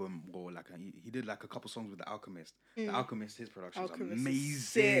album or like he did like a couple songs with The Alchemist. The Alchemist, his production is Alchemist is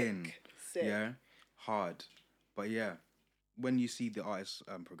amazing. Sick. Yeah, hard. But yeah, when you see the artist's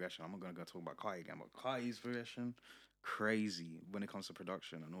progression, I'm not gonna go talk about Kai again, but Kai's progression, crazy when it comes to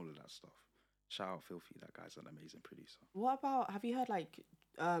production and all of that stuff. Shout out Filthy, that guy's an amazing producer. What about, have you heard like,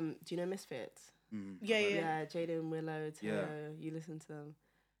 do you know Misfits? Yeah. Yeah, Jaden, Willow, Teo, Yeah. you listen to them.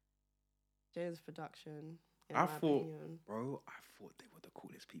 Jaden's production, in I my thought opinion. they were the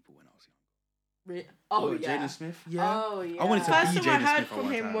coolest people when I was young. Oh, yeah. Jaden Smith? Yeah. Oh, yeah. I wanted to First be song I Jaden heard Smith at from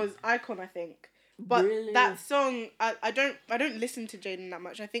one him time. was Icon, I think. But Really? that song, I don't listen to Jaden that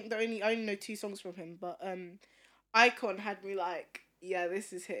much. I think I only know 2 songs from him. But Icon had me like, yeah,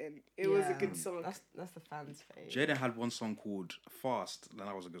 this is hitting. It was a good song. That's the fans' fave. Jaden had one song called Fast, and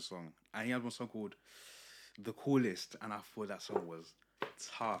that was a good song. And he had one song called The Coolest, and I thought that song was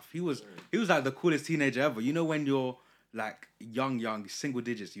tough. He was like the coolest teenager ever. You know when you're like young, single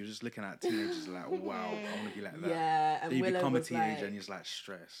digits, you're just looking at teenagers like, wow, I want to be like that. Yeah, and Then you Willow become a was teenager like, and you're just like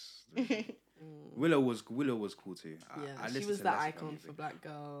stressed. Willow was cool too. I she listened was to the less of her icon music. for black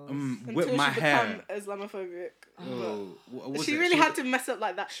girls. Until With my she hair. become Islamophobic. Oh, what was She it? really had to mess up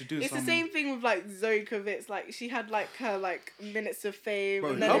like that. should do It's some- the same thing with like Zoe Kravitz. Like she had like her like minutes of fame,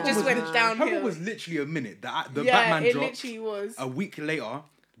 Bro, and then her it one just was went lit- downhill. Her one was literally a minute. The yeah, Batman it dropped. literally was. A week later,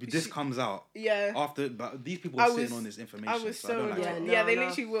 this comes out. Yeah. After, but these people I are sitting was- on this information. I was so so I don't like annoyed. it. Yeah, No, they no.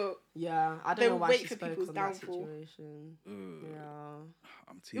 literally will. Yeah, I They don't know why wait she for spoke people's on that downfall. situation. Yeah.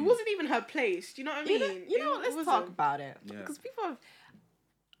 I'm too. It wasn't even her place. Do you know what I mean? You know what? Let's talk about it. Yeah. Because people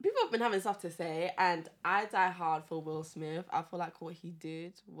have been having stuff to say, and I die hard for Will Smith. I feel like what he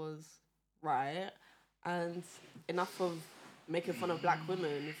did was right, and enough of making fun of black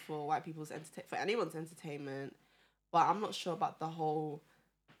women for white people's for anyone's entertainment. But I'm not sure about the whole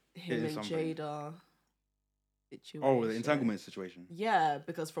him Hitting and somebody. Jada situation. Oh, the entanglement situation. Yeah,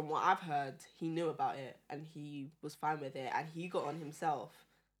 because from what I've heard, he knew about it and he was fine with it, and he got on himself.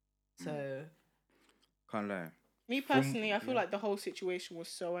 So. Can't lie. Me personally, I feel like the whole situation was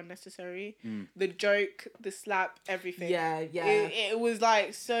so unnecessary. Mm. The joke, the slap, everything. Yeah. It was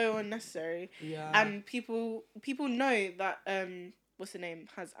like so unnecessary. Yeah. And people know that what's the name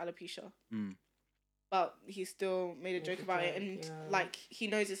has alopecia. Mm. But he still made a Make joke a about it, joke, and yeah. like he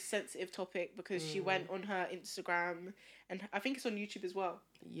knows it's a sensitive topic because she went on her Instagram, and I think it's on YouTube as well,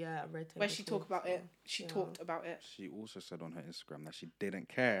 Yeah, Red Table where she talked Talk, about it. so, She yeah. talked about it. She also said on her Instagram that she didn't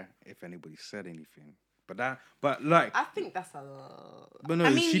care if anybody said anything. But like, I think that's a. but no, I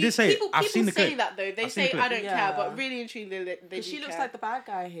mean, she did say. people I've seen the say clip. that though. They I've seen the say clip. I don't Yeah. care, but really and truly, they Because do she looks care. like the bad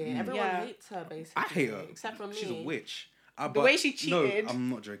guy here. Everyone Yeah. hates her basically. I hate her. except for me. She's a witch. The But way she cheated. No, I'm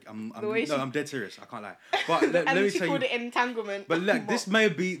not joking. way she- I'm dead serious. I can't lie. But let and me she tell called you. it entanglement. But look, this may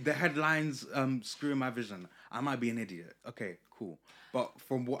be the headlines screwing my vision. I might be an idiot. Okay, cool. But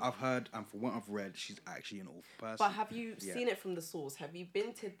from what I've heard and from what I've read, she's actually an awful person. But have you Yeah. seen it from the source? Have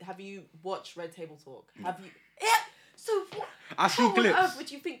you watched Red Table Talk? Have you? Yeah. So what? I've seen How on clips. earth would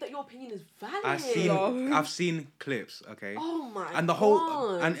you think that your opinion is valid? I've seen clips, okay? Oh my. And the whole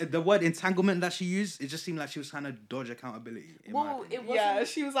God. and the word entanglement that she used, it just seemed like she was trying to dodge accountability. In my Well, opinion. it wasn't. yeah,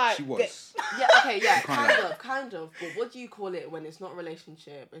 she was like, She was. Yeah. Okay. Yeah. can't kind of. But what do you call it when it's not a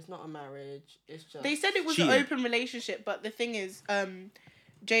relationship? It's not a marriage. It's just. They said it was Cheating. an open relationship, but the thing is,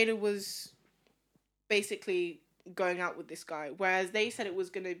 Jada was basically going out with this guy, whereas they said it was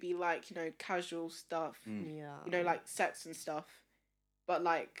gonna be like, you know, casual stuff, Yeah. you know, like sex and stuff, but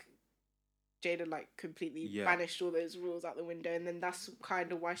like Jada like completely Yeah. banished all those rules out the window, and then that's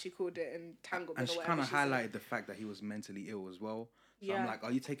kind of why she called it entanglement. And or she whatever kind of she said. highlighted the fact that he was mentally ill as well. So Yeah. I'm like,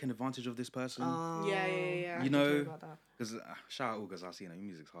 are you taking advantage of this person? Yeah. I You did know, hear about that. Because shout out August, I see, your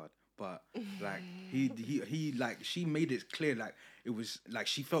music's hard, but like he like she made it clear like it was like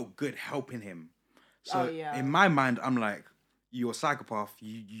she felt good helping him. So Oh, yeah. in my mind, I'm like, you're a psychopath.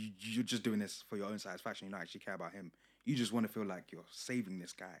 You're just doing this for your own satisfaction. You don't actually care about him. You just want to feel like you're saving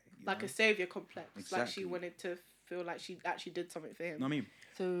this guy. You Like know? a savior complex. Like Exactly. she wanted to feel like she actually did something for him. You know what I mean?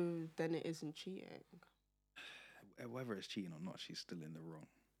 So then it isn't cheating. Whether it's cheating or not, she's still in the wrong.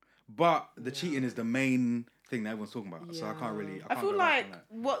 But the cheating is the main thing that everyone's talking about. So I can't really. I can't feel go back like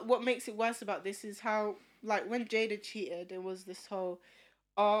on that. what makes it worse about this is how like when Jada cheated, there was this whole,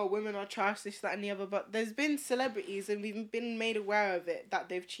 oh, women are trash, this, that, and the other. But there's been celebrities, and we've been made aware of it, that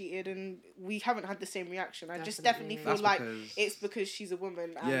they've cheated, and we haven't had the same reaction. I just definitely feel That's like because- it's because she's a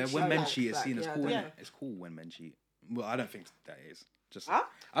woman. And Yeah, she when men like- cheat, it's seen as cool. yeah. innit? It's cool when men cheat. Well, I don't think that is. Just Huh?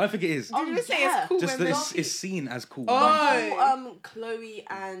 I don't think it is. Did you just say it's cool Just when that men it's seen as cool. Oh. The whole, Chloe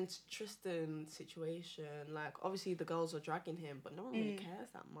and Tristan situation, like obviously the girls are dragging him, but no one really cares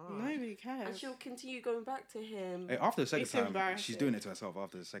that much. Nobody cares. And she'll continue going back to him Hey, after the second It's time, embarrassing. she's doing it to herself.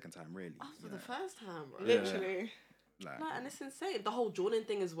 After the second time, really. after you the know? first time, bro. Literally. Like, Like, and it's insane. The whole Jordan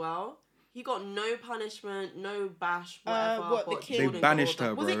thing as well. He got no punishment, no bash, whatever. what, the but kid- Jordan They got all banished the-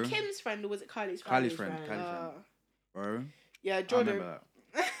 her, Was bro. it Kim's friend or was it Kylie's friend? Kylie's friend. Bro. Yeah, I Jordan. remember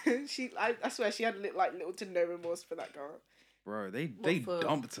that. I swear she had little to no remorse for that girl. Bro, they for-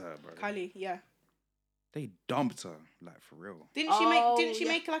 dumped her, bro. Kylie, yeah. They dumped her, like for real. Didn't she yeah.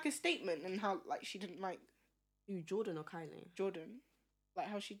 make like a statement and how like she didn't like Who, Jordan or Kylie? Jordan? Like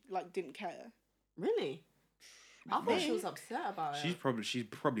how she like didn't care. Really? I thought she was upset about it. She's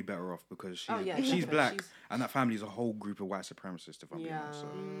probably better off because she's, Oh, yeah, she's definitely. black She's- and that family's a whole group of white supremacists. If I'm being honest. So.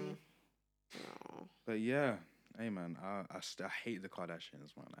 Oh. But yeah, hey man, I hate the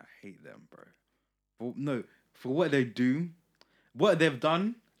Kardashians, man. I hate them, bro. For what they do, what they've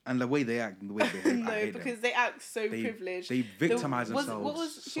done, and the way they act, and the way they behave. I No, hate because them. they act so privileged. They victimize Who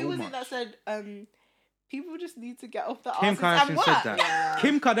themselves so was much. it that said people just need to get off the Kim asses and Kardashian work? said that. Yeah.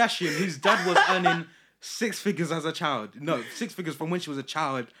 Kim Kardashian, whose dad was earning 6 figures as a child. No, 6 figures from when she was a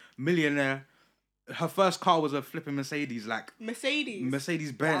child, millionaire. Her first car was a flipping Mercedes, like Mercedes.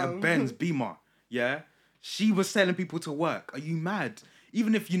 Benz Beamer. Yeah, she was selling people to work. Are you mad?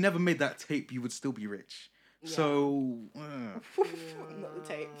 Even if you never made that tape, you would still be rich. So, Not the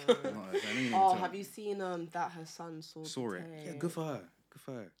tape. Oh, have you seen that her son saw it? Yeah, good for her. Good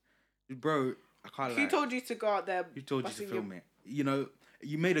for her, bro. I can't. Who told you to go out there? Who told you to busting film it? You know,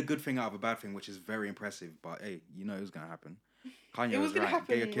 you made a good thing out of a bad thing, which is very impressive. But hey, you know it was gonna happen. Kanye It was gonna right. happen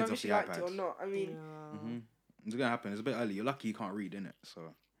Get your kids whether off she the liked it or iPads. not. I mean, It's gonna happen. It's a bit early. You're lucky you can't read, innit? So,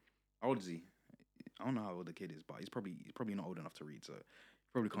 how old is he? I don't know how old the kid is, but he's probably not old enough to read. So, he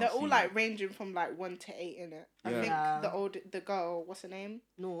probably can't. they're see all it. like ranging from like 1 to 8 in it. I Yeah. think the girl, what's her name?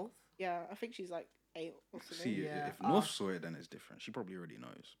 North. Yeah, I think she's like 8 or something. See, Yeah. if North saw it, then it's different. She probably already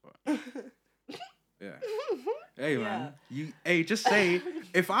knows, but yeah. Hey man, just say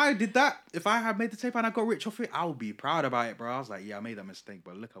if I did that, if I had made the tape and I got rich off it, I would be proud about it, bro. I was like, yeah, I made that mistake,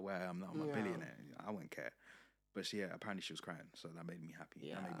 but look at where I am now. I'm a billionaire. I wouldn't care. But yeah, apparently she was crying, so that made me happy.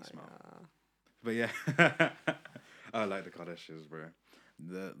 Yeah, that made me smile. yeah. But yeah, I like the Kardashians, bro.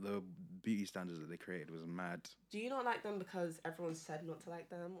 The beauty standards that they created was mad. Do you not like them because everyone said not to like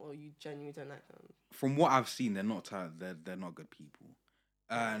them, or you genuinely don't like them? From what I've seen, they're not they're not good people,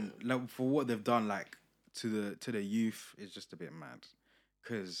 and like, for what they've done, like to the youth, is just a bit mad.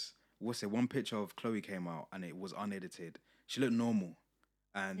 Cause what's it? One picture of Chloe came out and it was unedited. She looked normal,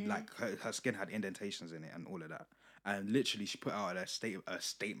 and like her skin had indentations in it and all of that. And literally, she put out a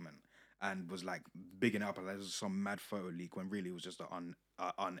statement and was like bigging up, and there was some mad photo leak when really it was just an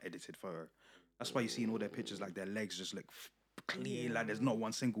unedited photo. That's why you see in all their pictures, like their legs just look clean, like there's not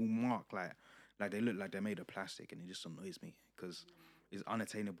one single mark, like they look like they're made of plastic, and it just annoys me because it's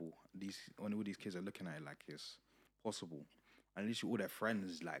unattainable. When all these kids are looking at it like it's possible, and literally all their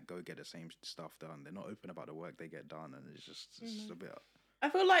friends like go get the same stuff done. They're not open about the work they get done, and it's just a bit. I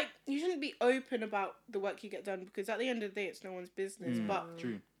feel like you shouldn't be open about the work you get done because at the end of the day, it's no one's business. But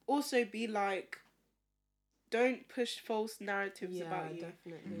True. also be like, don't push false narratives about you.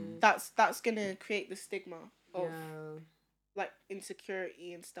 Definitely. That's gonna create the stigma of Yeah. like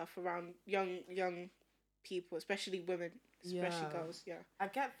insecurity and stuff around young people, especially women, especially Yeah. girls. Yeah. I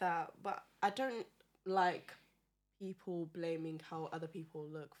get that, but I don't like people blaming how other people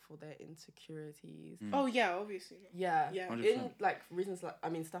look for their insecurities. Oh yeah, obviously. Yeah. Yeah. 100%. In like reasons like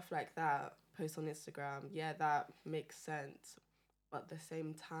stuff like that, post on Instagram, yeah, that makes sense. But at the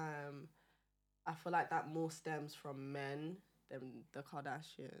same time, I feel like that more stems from men than the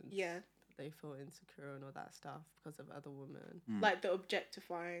Kardashians. Yeah. They feel insecure and all that stuff because of other women. Like the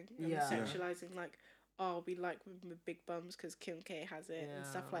objectifying and Yeah. the sexualizing, like, oh, we like women with big bums because Kim K has it and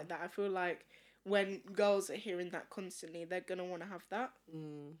stuff Yeah. like that. I feel like when girls are hearing that constantly, they're gonna want to have that.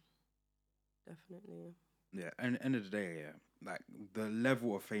 Definitely. Yeah, and end of the day, yeah, like the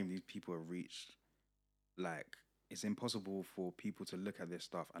level of fame these people have reached, like it's impossible for people to look at this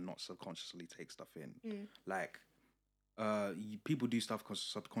stuff and not subconsciously take stuff in. Like, people do stuff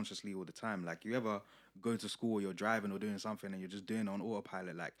subconsciously all the time. Like, you ever go to school or you're driving or doing something and you're just doing it on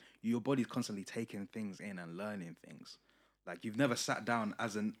autopilot, like your body's constantly taking things in and learning things. Like, you've never sat down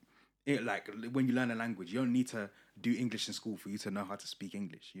like when you learn a language, you don't need to do English in school for you to know how to speak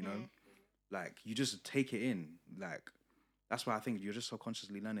English, you know? Like, you just take it in. Like, that's why I think you're just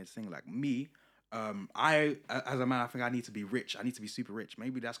subconsciously learning this thing. Like, me, I, as a man, I think I need to be rich. I need to be super rich.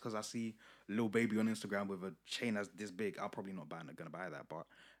 Maybe that's because I see Lil Baby on Instagram with a chain that's this big. I'll probably not gonna buy that. But,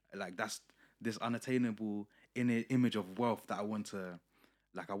 like, that's this unattainable image of wealth that I want to,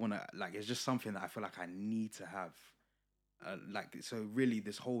 like, it's just something that I feel like I need to have. So really,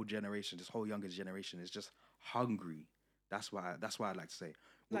 this whole youngest generation is just hungry. That's why I'd like to say.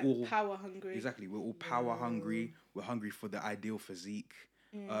 Like all power hungry. Exactly. We're all power hungry. We're hungry for the ideal physique.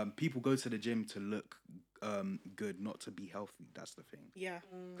 People go to the gym to look good, not to be healthy. That's the thing. Yeah.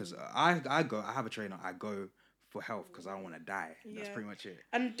 Because I have a trainer. I go for health because I don't want to die. That's pretty much it.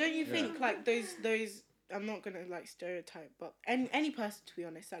 And don't you think like those I'm not gonna like stereotype, but any person, to be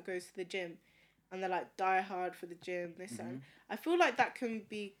honest, that goes to the gym and they're like die hard for the gym, this and I feel like that can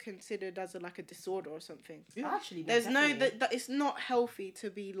be considered as a disorder or something. Yeah. Actually, there's definitely. that it's not healthy to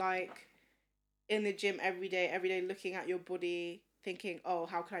be like in the gym every day looking at your body thinking, oh,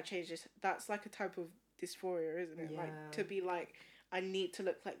 how can I change this? That's like a type of dysphoria, isn't it? Yeah. Like to be like, I need to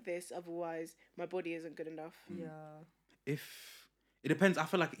look like this, otherwise my body isn't good enough. Yeah. If it depends, I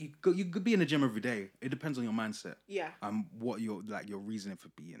feel like you could be in the gym every day. It depends on your mindset. Yeah. What your reasoning for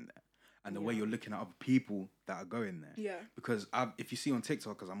being there. And the way you're looking at other people that are going there. Yeah. Because if you see on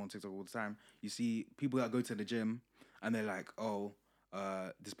TikTok, because I'm on TikTok all the time, you see people that go to the gym and they're like, oh,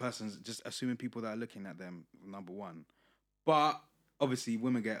 this person's just assuming people that are looking at them, number one. But obviously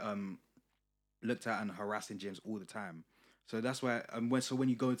women get looked at and harassed in gyms all the time. So that's why when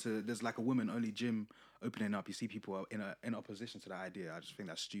you go to, there's like a women only gym opening up, you see people in opposition to that idea. I just think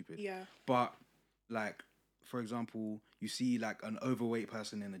that's stupid. Yeah. But like, for example, you see like an overweight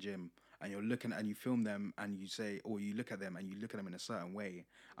person in the gym, and you're looking and you film them and you say, or you look at them and you look at them in a certain way.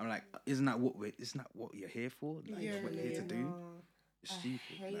 I'm like, isn't that what you're here for? Like, Yeah, what you're here to do? It's stupid.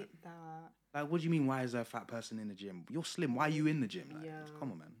 I hate that. Like, what do you mean? Why is there a fat person in the gym? You're slim. Why are you in the gym? Like,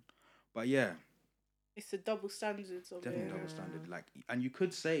 come on, man. But yeah, it's the double standards of definitely it. double standard. Like, and you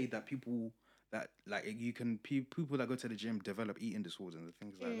could say that people that people that go to the gym develop eating disorders and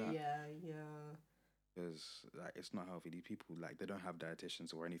things like that. Yeah. Because like it's not healthy. These people like they don't have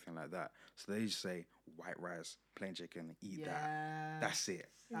dietitians or anything like that, so they just say white rice, plain chicken, eat that. That's it.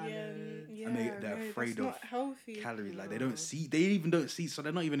 Salad. Yeah, And they're afraid of not healthy. calories. Like they even don't see, so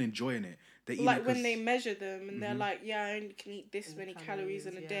they're not even enjoying it. They eat Like it when they measure them and they're like, yeah, I only can eat this many calories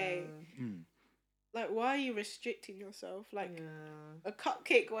in a yeah. day. Like, why are you restricting yourself? Like, Yeah. a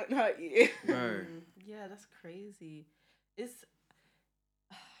cupcake won't hurt you. Bro. Yeah, that's crazy. It's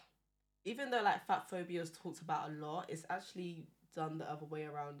even though like fat phobia is talked about a lot, it's actually done the other way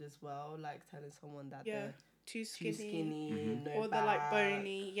around as well. Like telling someone that they're too too skinny. skinny, no Or they're like back.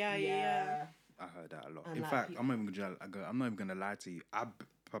 bony. Yeah. I heard that a lot. And In like fact, I'm not even gonna lie to you. I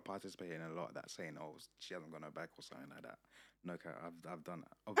participate in a lot of that saying, "Oh, she hasn't got her back" or something like that. No, okay, I've done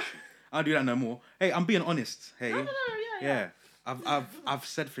that. Obviously, I don't do that no more. Hey, I'm being honest. Hey, No, yeah. I've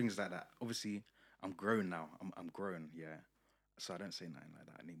said things like that. Obviously, I'm grown now. I'm grown. Yeah, so I don't say nothing like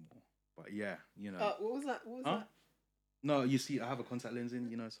that anymore. But yeah, you know. What was that? What was that? No, you see, I have a contact lens in,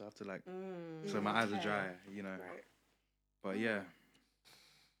 you know, so I have to like, so my eyes are dry, you know. Right. But yeah,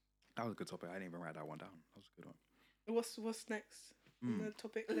 that was a good topic. I didn't even write that one down. That was a good one. What's next on the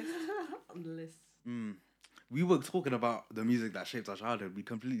topic list? On the list. We were talking about the music that shaped our childhood. We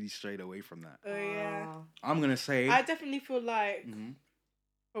completely strayed away from that. Oh yeah. I'm gonna say. I definitely feel like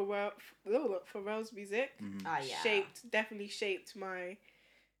Pharrell's music definitely shaped my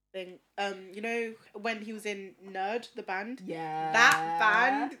thing. You know when he was in Nerd, the band. Yeah.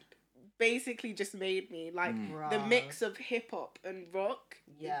 That band basically just made me like the Bruh. mix of hip hop and rock.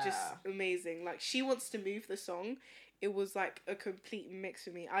 Yeah. Just amazing. Like She Wants to Move, the song. It was like a complete mix for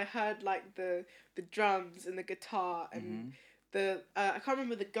me. I heard like the drums and the guitar and the I can't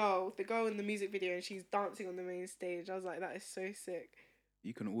remember the girl in the music video, and she's dancing on the main stage. I was like, that is so sick.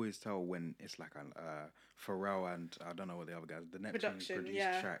 you can always tell when it's like an Pharrell and I don't know what the other guys, the Neptune Production, produced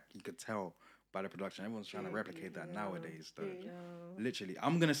yeah. track. You could tell by the production. Everyone's trying to replicate that nowadays, though. Yeah. Literally,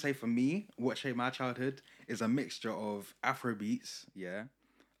 I'm gonna say for me, what shaped my childhood is a mixture of Afro beats, yeah,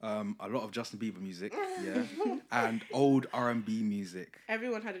 a lot of Justin Bieber music, yeah, and old R&B music.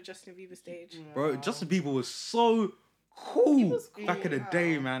 Everyone had a Justin Bieber stage. Bro, Justin Bieber was so cool, was cool, back in the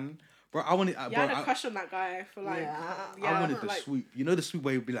day, man. Bro, I wanted. Yeah, bro, I had a crush on that guy for like. Yeah. I wanted for, the like, swoop. You know the swoop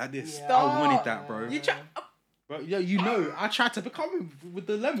where you'd be like this. Yeah. I wanted that, bro. You try. Bro, yeah, you know, I tried to become him with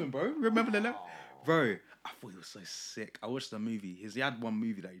the lemon, bro. Remember the lemon? Bro, I thought he was so sick. I watched the movie. He had one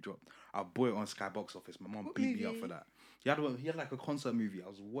movie that he dropped. I bought it on Sky Box Office. My mom beat me up for that. He had like a concert movie. I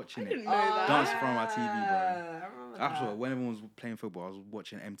was watching I it. didn't know that. Dance in front of my TV, bro. I remember that. After when everyone was playing football, I was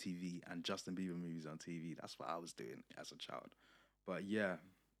watching MTV and Justin Bieber movies on TV. That's what I was doing as a child. But yeah,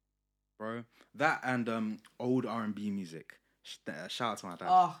 bro, that and old R&B music. Shout out to my dad.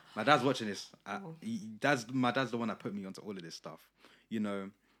 Oh. My dad's watching this. My dad's the one that put me onto all of this stuff. You know,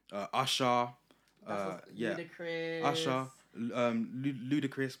 Usher. Ludacris. Usher.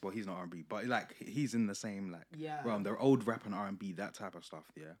 Ludacris, but he's not R&B, but like he's in the same Yeah. realm. They're old rap and R&B, that type of stuff.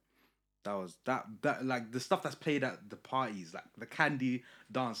 Yeah, that was that like the stuff that's played at the parties, like the candy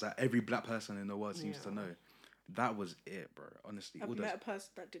dance that every black person in the world seems to know. That was it, bro. Honestly, I've all met a person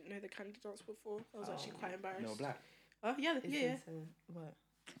that didn't know the candy dance before. I was actually quite embarrassed. no black Oh yeah, It's yeah. insane. What?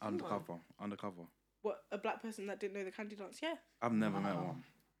 undercover. What, a black person that didn't know the candy dance? Yeah. I've never met one.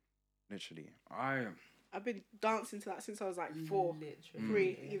 Literally, I've been dancing to that since I was like 4,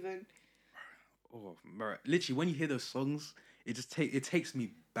 Literally. 3 even. bro, literally when you hear those songs, it takes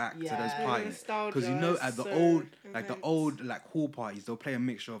me back to those Yeah. parties. Nostalgia Because you know, is at the so old immense. hall parties, they'll play a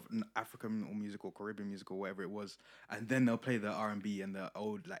mixture of African or music or Caribbean music or whatever it was, and then they'll play the R&B and the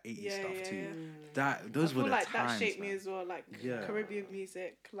old 80s stuff too. Those I were feel the like times. that shaped me man. as well, like Yeah. Caribbean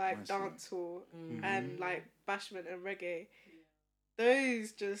music, like Honestly. dancehall and like bashment and reggae.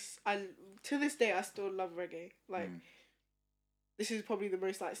 Those to this day I still love reggae. Like this is probably the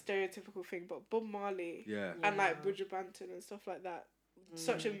most like stereotypical thing, but Bob Marley and like Buju Banton and stuff like that.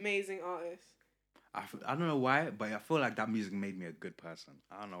 Such amazing artists. I don't know why, but I feel like that music made me a good person.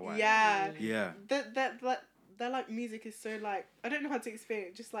 I don't know why. Yeah. Yeah. That like music is so like, I don't know how to explain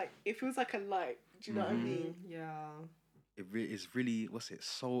it. Just like it feels like a light. Do you know what I mean? Yeah. It's really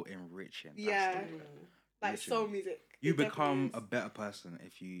soul enriching. That's Yeah. the word. Like Literally. soul music. You It definitely become is. a better person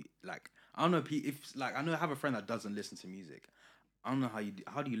if you like. I don't know if like I have a friend that doesn't listen to music. I don't know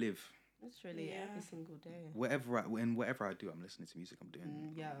how do you live? Literally Yeah. every single day. Whatever I do, I'm listening to music. I'm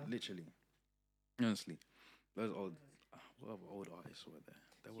doing literally. Honestly, those old what other old artists were there?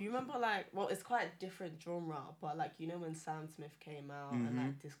 Do you remember it's quite a different genre, but like you know when Sam Smith came out and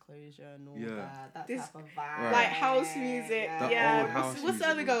like Disclosure and all that type of vibe, like house music. The Yeah. old house What's the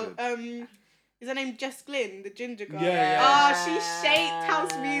other music girl? was Is her name Jess Glynn, the ginger girl? Yeah. Oh, she shaped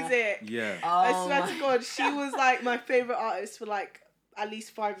house music. Yeah. I swear to God, she was like my favorite artist for like at least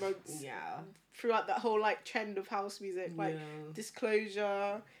 5 months. Yeah. Throughout that whole like trend of house music, like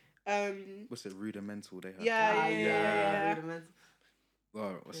Disclosure. What's it? Rudimental. They had. Yeah.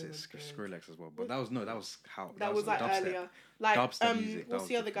 Well, what's it? Skrillex as well. But that was how. That was like dubstep. earlier. Like Dubstep music, that what's was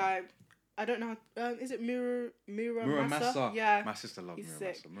the other different. guy? I don't know. Is it Mura Mura Massa? Massa. Yeah. My sister loved He's Mura sick.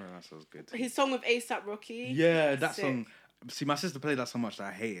 Massa. Mura Massa was good. His song with ASAP Rocky. Yeah, that Sick. song. See, my sister played that so much that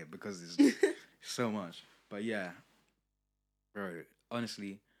I hate it because it's so much. But yeah, bro,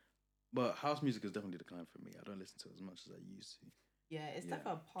 honestly, but house music has definitely declined for me. I don't listen to it as much as I used to. Yeah, it's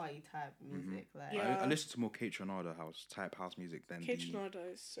definitely a party type music. Like, Yeah. I listen to more Kate Renata house music than Kate Renata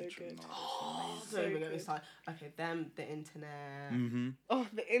is so Kate good. Renata is so amazing. good. It's like, okay, them, the internet. Mm-hmm. Oh,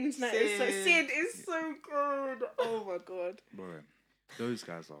 the internet is so Sid is so good. Oh my God. Bro, those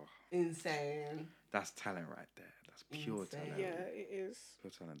guys are Insane. that's talent right there. That's pure Insane. talent. Yeah, it is.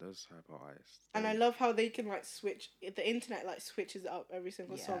 Pure talent. Those type of artists. And I love how they can like switch. The internet like switches it up every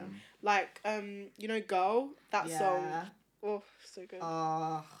single Yeah. song. Like you know, Girl, that song. Oh, so good.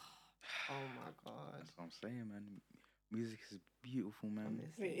 Oh my God. That's what I'm saying, man. Music is beautiful, man.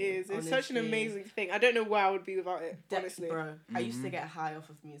 It is. It's such an Honestly. amazing thing. I don't know where I would be without it. Honestly, Bro, I used to get high off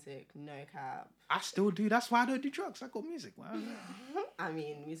of music, no cap. I still do. That's why I don't do drugs. I got music. Wow. I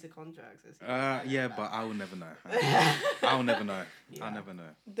mean, music on drugs is. Yeah, but I will never know. I will never know. I'll never know.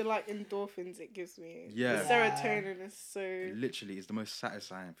 the like endorphins it gives me. Yeah. The serotonin is so. Literally, it's the most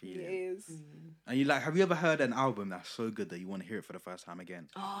satisfying It feeling. is. And you like, have you ever heard an album that's so good that you want to hear it for the first time again?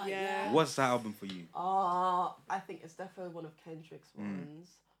 Oh, Yeah. yeah. What's that album for you? Oh, I think it's definitely one of Kendrick's ones.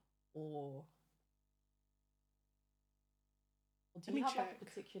 Or do Let me you have check. a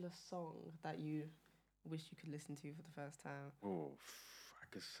particular song that you wish you could listen to for the first time? Oh,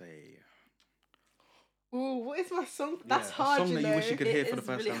 could say. Ooh, what is my song? That's a hard, song that you wish you could It hear for the is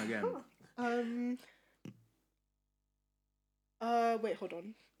first really time again. Wait, hold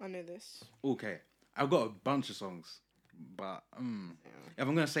on. I know this. Okay, I've got a bunch of songs, but if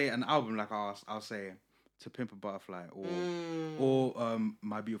I'm gonna say an album, like I'll say "To Pimp a Butterfly" or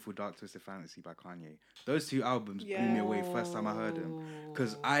 "My Beautiful Dark Twisted Fantasy" by Kanye. Those two albums blew me away first time I heard them,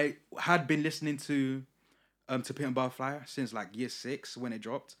 because I had been listening to "To Pimp a Butterfly" since like year 6 when it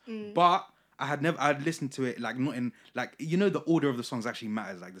dropped, but I'd listened to it like not in like, you know, the order of the songs actually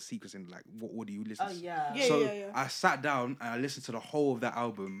matters, like the sequence in like what order you listen to. Yeah. Yeah. I sat down and I listened to the whole of that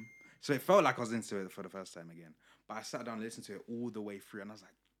album. So it felt like I was into it for the first time again. But I sat down and listened to it all the way through, and I was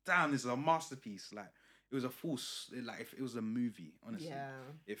like, damn, this is a masterpiece. Like, it was a if it was a movie, honestly. Yeah.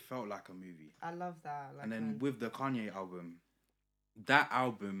 It felt like a movie. I love that. Like, and then with the Kanye album, that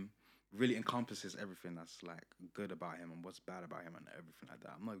album really encompasses everything that's like good about him and what's bad about him and everything like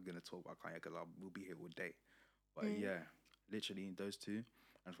that. I'm not even gonna talk about Kanye because we'll be here all day. But yeah, literally those two.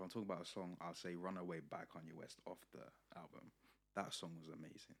 And if I'm talking about a song, I'll say "Runaway" by Kanye West off the album. That song was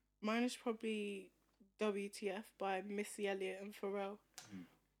amazing. Mine is probably WTF by Missy Elliott and Pharrell.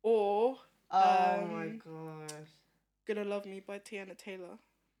 Or oh my gosh, Gonna Love Me by Tiana Taylor.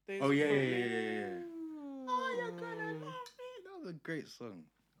 Oh yeah. Oh, you're gonna love me. That was a great song,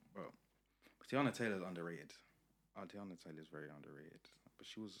 bro. Tiana Taylor's underrated. Tiana Taylor's very underrated. But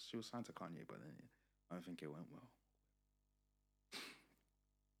she was signed to Kanye, but then I don't think it went well.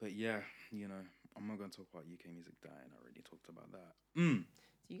 But yeah, you know, I'm not gonna talk about UK music dying. I already talked about that. Do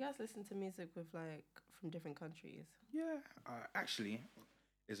you guys listen to music with like from different countries? Yeah, actually,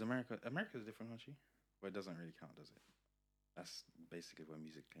 is America's a different country? Well, it doesn't really count, does it? That's basically where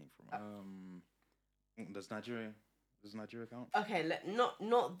music came from. Does Nigeria count? Okay,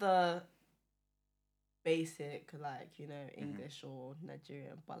 not the basic like, you know, English or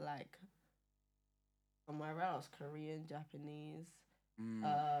Nigerian, but like somewhere else, Korean, Japanese,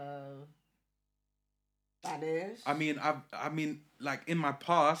 Spanish. I mean, like in the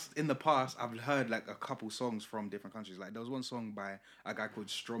past, I've heard like a couple songs from different countries. Like there was one song by a guy called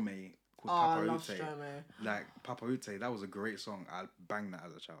Stromae called Papa I love Ute. Stromae. Like Papa Ute, that was a great song. I banged that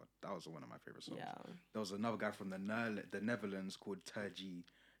as a child. That was one of my favorite songs. Yeah. There was another guy from the Netherlands called Turji.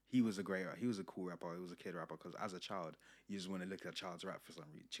 He was a cool rapper. He was a kid rapper because as a child, you just want to look at children rap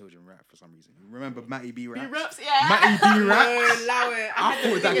for some reason. You remember Matty B Raps? He raps, yeah. Matty B Raps. No, allow it. I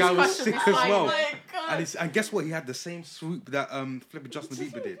thought that guy was sick as well. Oh my God. And guess what? He had the same swoop that flipping Justin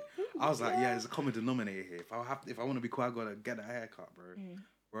Bieber did. I was like, yeah, there's a common denominator here. If I want to be cool, I gotta get a haircut, bro.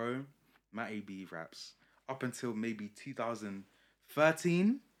 Bro, Matty B Raps. Up until maybe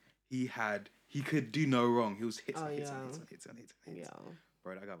 2013, he could do no wrong. He was hits. Yeah.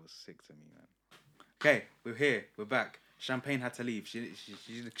 Bro, that guy was sick to me, man. Okay, we're here. We're back. Champagne had to leave. She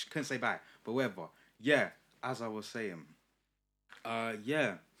couldn't say bye, but whatever. Yeah, as I was saying.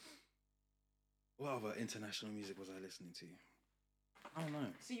 Yeah. What other international music was I listening to? I don't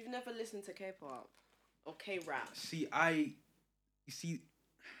know. So you've never listened to K-pop or K-rap? I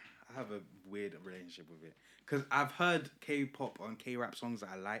have a weird relationship with it because I've heard K-pop and K-rap songs that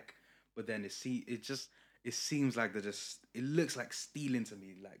I like, but then it seems like it looks like stealing to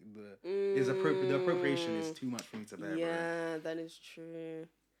me. Like the appropriation is too much for me to bear. Yeah, that is true.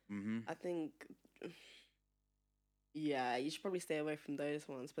 Mm-hmm. I think, yeah, you should probably stay away from those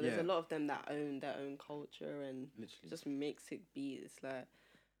ones. But there's a lot of them that own their own culture and just mix it beats. Like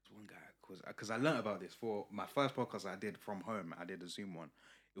one guy, because I learned about this for my first podcast I did from home. I did a Zoom one.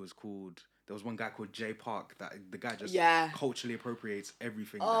 It was called. There was one guy called Jay Park that the guy just culturally appropriates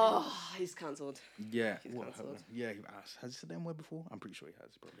everything. Oh, he's cancelled. Yeah, he's cancelled. Yeah, has he said that word before? I'm pretty sure he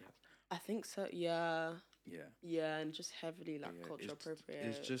has. Probably has. I think so. Yeah. Yeah. Yeah, and just heavily like culture appropriate.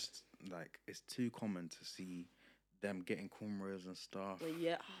 It's just like it's too common to see them getting cornrows and stuff.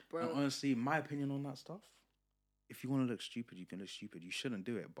 Yeah, bro. And honestly, my opinion on that stuff. If you want to look stupid, you can look stupid. You shouldn't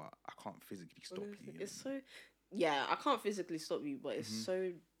do it, but I can't physically stop you. It's so. Yeah, I can't physically stop you, but it's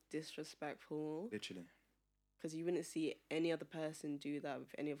so disrespectful. Literally. Because you wouldn't see any other person do that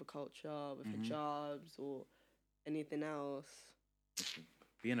with any other culture, with hijabs or anything else. Literally.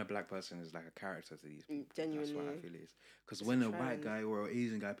 Being a black person is like a character to these people. Genuinely. That's what I feel it is. Because when a white guy or an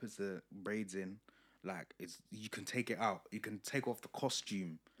Asian guy puts the braids in, like you can take it out. You can take off the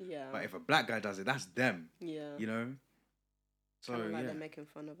costume. Yeah. But if a black guy does it, that's them. Yeah. You know? So kind of like they're making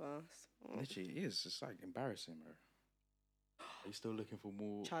fun of us. Oh. Literally, it is. It's like embarrassing, bro. Are you still looking for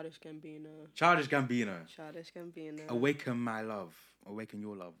more? Childish Gambino. Awaken My Love. Awaken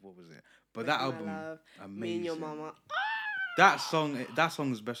Your Love. What was it? But that album, amazing. Me and Your Mama. That song is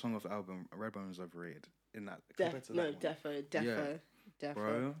the best song of the album. Redbone's overrated. In that, Defo.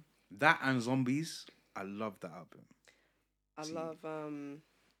 Definitely. bro. That and Zombies. I love that album. I See. love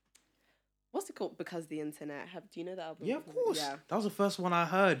what's it called? Because the Internet. Do you know that album? Yeah, of course. Yeah. That was the first one I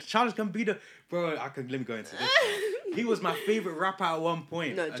heard. Childish Gambino, bro. Let me go into this. He was my favorite rapper at one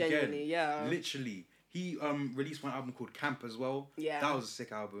point. No, genuinely, yeah. Literally, he released one album called Camp as well. Yeah. That was a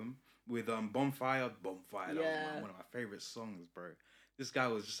sick album with Bonfire. That was Yeah. one of my favorite songs, bro. This guy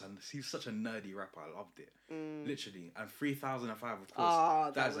was he was such a nerdy rapper. I loved it. Literally, and 3005, of course.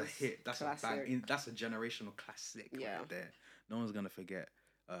 Oh, that is a hit. That's classic. a bang. That's a generational classic Yeah. right there. No one's gonna forget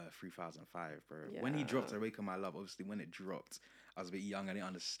 3005, bro. When he dropped Awaken My Love, obviously when it dropped, I was a bit young. I didn't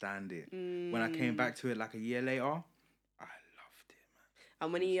understand it. When I came back to it like a year later, I loved it, man.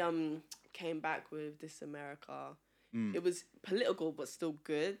 And when he came back with This America, it was political but still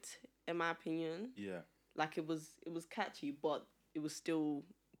good, in my opinion. Yeah. Like it was catchy, but it was still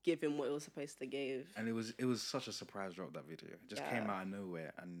giving what it was supposed to give. And it was such a surprise drop, that video. It just came out of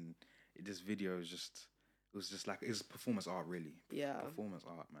nowhere, and this video is just like it's performance art, really. Yeah. Performance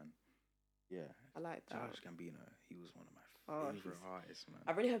art, man. Yeah. I like that. Childish Gambino, he was one of my favorite artists, man.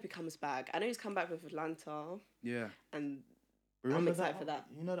 I really hope he comes back. I know he's come back with Atlanta. Yeah. And Remember I'm excited for that.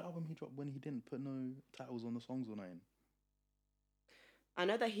 You know the album he dropped when he didn't put no titles on the songs or nothing? I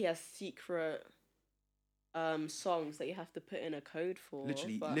know that he has secret songs that you have to put in a code for.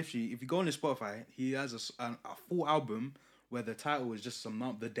 Literally, if you go on his Spotify, he has a full album where the title is just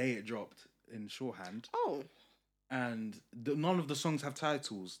the day it dropped in shorthand. Oh. And none of the songs have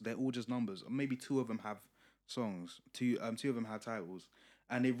titles. They're all just numbers. Maybe two of them have songs. Two of them have titles.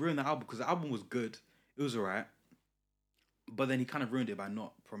 And they ruined the album because the album was good. It was alright. But then he kind of ruined it by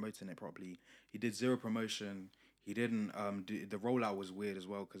not promoting it properly. He did zero promotion. He didn't the rollout was weird as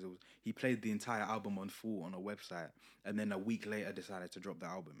well because he played the entire album on full on a website and then a week later decided to drop the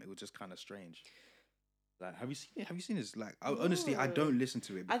album. It was just kind of strange. Like, have you seen it? Have you seen this? Like, honestly, I don't listen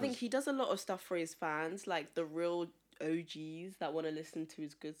to it. I think he does a lot of stuff for his fans, like the real OGs that want to listen to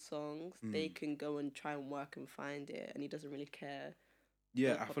his good songs. They can go and try and work and find it, and he doesn't really care.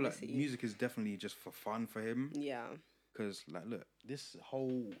 Yeah, I feel like music is definitely just for fun for him. Yeah. Because, like, look, this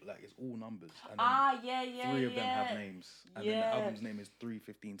whole, like, it's all numbers. And yeah. Three of them have names. And then the album's name is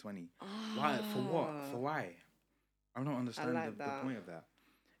 31520. Why? For what? For why? I don't understand the point of that.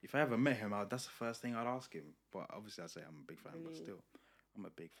 If I ever met him, that's the first thing I'd ask him. But obviously, I'd say I'm a big fan, but still. I'm a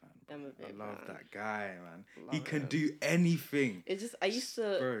big fan. I love that guy, man. He can do anything. It's just I used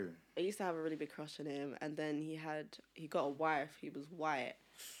to have a really big crush on him, and then he got a wife. He was white,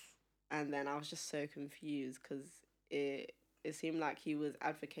 and then I was just so confused because it seemed like he was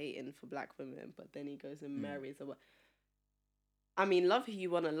advocating for black women, but then he goes and marries a. I mean, love who you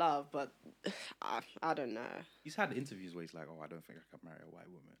want to love, but I don't know. He's had interviews where he's like, "Oh, I don't think I could marry a white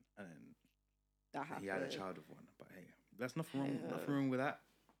woman," and then that happened. He had a child with one, but hey. That's nothing wrong. Nothing wrong with that.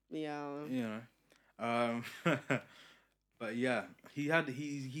 Yeah. You know, but yeah, he's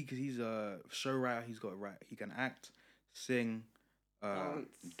a show writer. He's got he can act, sing,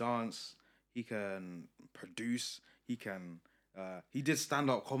 dance. He can produce. He can. He did stand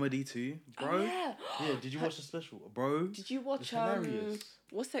up comedy too, bro. Oh, yeah. Yeah. Did you watch the special, bro? Did you watch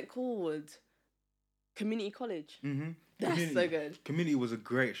what's that called? Community College. Mm-hmm. That's so good. Community was a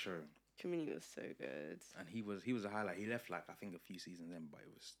great show. Community was so good. And he was a highlight. He left like I think a few seasons in, but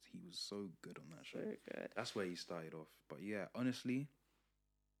he was so good on that show. So good. That's where he started off. But yeah, honestly,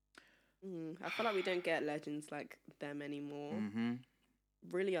 I feel like we don't get legends like them anymore. Mm-hmm.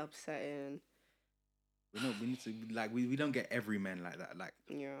 Really upsetting. We need to like we don't get every man like that. Like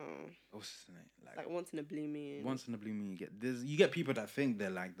what's his name? Like once in a blue moon. Once in a blue moon, you get people that think they're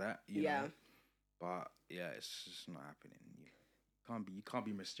like that. You know? But yeah, it's just not happening. You can't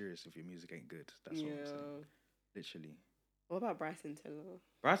be mysterious if your music ain't good. That's what I'm saying. Literally. What about Bryson Tiller?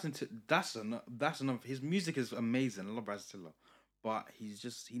 That's enough. His music is amazing. I love Bryson Tiller, but he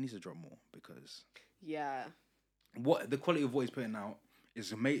needs to drop more because the quality of what he's putting out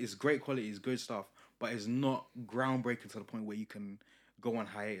is amazing. It's great quality. It's good stuff, but it's not groundbreaking to the point where you can go on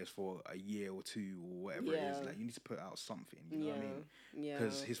hiatus for a year or two or whatever it is. Like you need to put out something. You know what I mean? Yeah.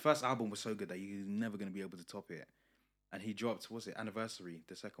 Because his first album was so good that you're never gonna be able to top it. And he dropped, Anniversary,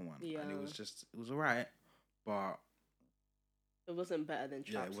 the second one. Yeah. And it was alright, but it wasn't better than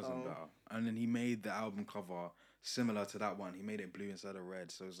Trap it wasn't better. And then he made the album cover similar to that one. He made it blue instead of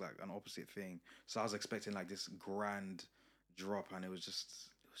red, so it was like an opposite thing. So I was expecting like this grand drop, and it was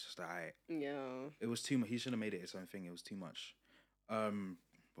just alright. Yeah. It was too much. He should have made it his own thing. It was too much. What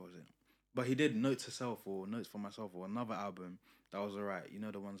was it? But he did Notes to Self or Notes for Myself or another album that was alright. You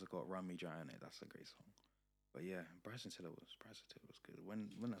know the ones that got Run Me Dry in it. That's a great song. But yeah, Bryson Tiller was good.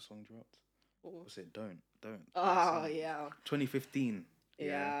 When that song dropped, What's it? Don't. Oh, yeah. 2015.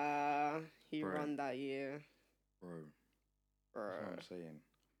 Yeah. He Bro. run that year. Bro. Bro. That's what I'm saying.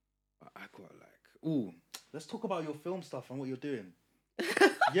 I got like, ooh, let's talk about your film stuff and what you're doing.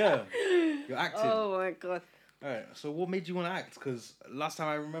 Yeah, you're acting. Oh my god. All right. So what made you want to act? Because last time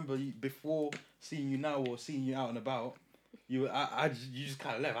I remember, before seeing you now or seeing you out and about, you just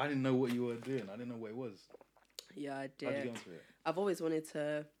kind of left. I didn't know what you were doing. I didn't know what it was. Yeah, I How'd you did. get into it? I've always wanted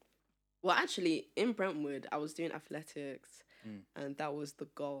to. Well, actually, in Brentwood, I was doing athletics, and that was the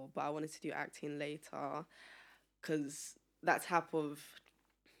goal. But I wanted to do acting later, because that type of,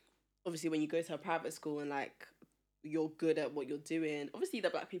 obviously, when you go to a private school and like you're good at what you're doing. Obviously, the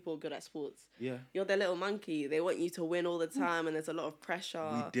black people are good at sports. Yeah. You're their little monkey. They want you to win all the time, and there's a lot of pressure.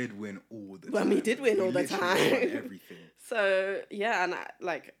 We did win all the time. Well, we did win all the literally time. won everything. So yeah,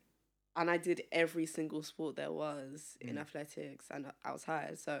 and I did every single sport there was in athletics and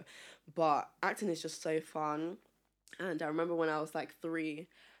outside. So, but acting is just so fun. And I remember when I was like 3,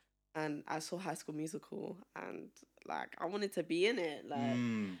 and I saw High School Musical, and like I wanted to be in it, like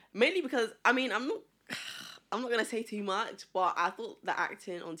mainly because I mean I'm not gonna say too much, but I thought the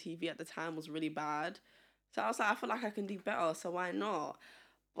acting on TV at the time was really bad. So I was like, I feel like I can do better, so why not?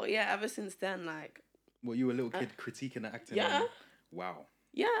 But yeah, ever since then, like. Well, you were a little kid critiquing the acting. Yeah. Wow.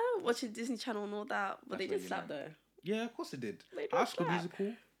 Yeah, watching Disney Channel and all that, but they did slap though. Yeah, of course it did. They did High School slap.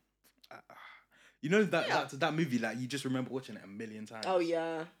 Musical. You know that movie, like you just remember watching it a million times. Oh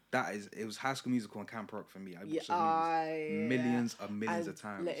yeah. It was High School Musical and Camp Rock for me. I watched Yeah, millions of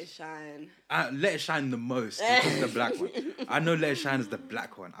times. Let It Shine. Let It Shine the most. It's the black one. I know Let It Shine is the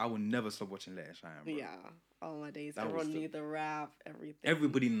black one. I will never stop watching Let It Shine. Bro. Yeah. Oh my days. That Everyone was knew the rap, everything.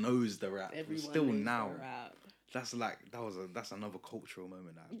 Everybody knows the rap. Everyone Still knows now. the rap. That's another cultural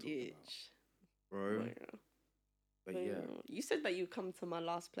moment that I'm talking about. Bro. Yeah. But yeah. You said that you come to my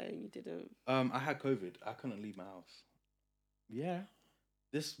last play and you didn't. I had COVID. I couldn't leave my house. Yeah.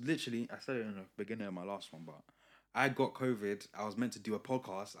 This literally, I said it in the beginning of my last one, but I got COVID. I was meant to do a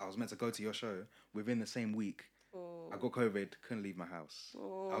podcast. I was meant to go to your show within the same week. I got COVID. Couldn't leave my house.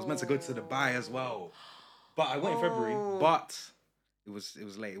 I was meant to go to Dubai as well, but I went in February. But it was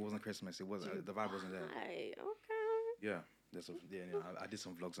late. It wasn't Christmas. It wasn't. The vibe wasn't there. Okay. Yeah. I did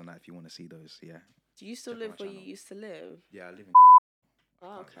some vlogs on that. If you want to see those, yeah. Do you still live where you used to live? Yeah, I live in.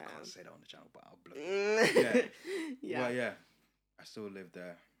 Oh, okay. I can't say that on the channel, but I'll blow it. Yeah. Well, yeah. I still live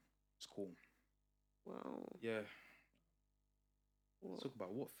there. It's cool. Wow. Yeah. Let's talk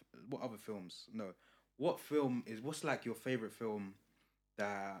about what other films? No. What's like your favorite film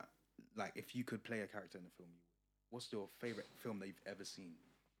that, like, if you could play a character in the film, what's your favorite film that you've ever seen?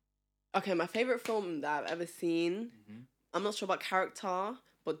 Okay, my favorite film that I've ever seen, I'm not sure about character,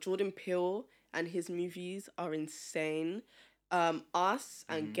 but Jordan Peele and his movies are insane. Us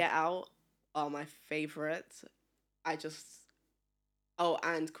and Get Out are my favorites.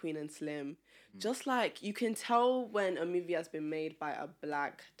 And Queen and Slim. Just like, you can tell when a movie has been made by a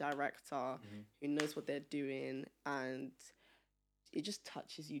black director who knows what they're doing, and it just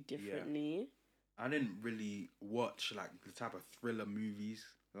touches you differently. I didn't really watch like the type of thriller movies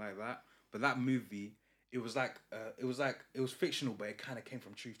like that, but that movie, it was fictional, but it kind of came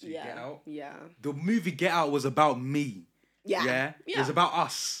from truth to Get Out. Yeah. The movie Get Out was about me. Yeah. It was about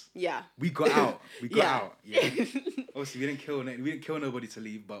us. Yeah. We got out. Out. Yeah. Obviously, we didn't kill nobody to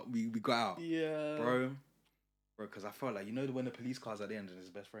leave, but we got out. Yeah. Bro, because I felt like, you know, when the police car's at the end and his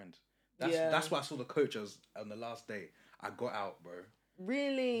best friend. That's why I saw the coach on the last day. I got out, bro.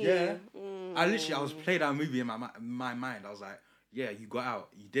 Really? Yeah. I was playing that movie in my mind. I was like, yeah, you got out.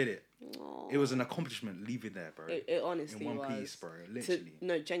 You did it. Aww. It was an accomplishment leaving there, bro. It honestly was. In one piece, bro.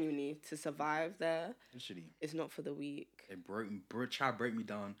 Literally. Genuinely, to survive there. Literally. It's not for the weak. It tried to break me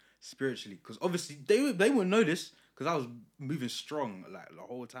down spiritually. Because obviously, they wouldn't know this. Because I was moving strong like the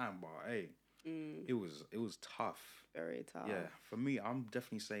whole time. But hey, it was tough. Very tough. Yeah. For me, I'm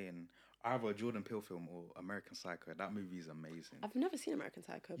definitely saying either a Jordan Peele film or American Psycho. That movie is amazing. I've never seen American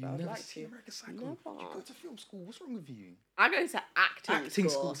Psycho, but I'd like to. American Psycho? Never. You go to film school. What's wrong with you? I go to acting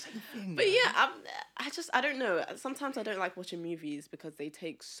school. Same thing. But yeah, I don't know. Sometimes I don't like watching movies because they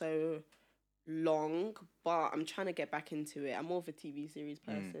take so long. But I'm trying to get back into it. I'm more of a TV series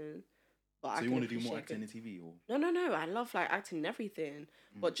person. But so you want to do more acting in TV or? No. I love like acting and everything,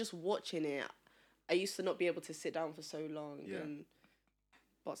 but just watching it, I used to not be able to sit down for so long. Yeah.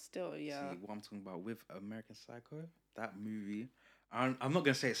 But still, yeah. See, what I'm talking about with American Psycho, that movie, I'm not going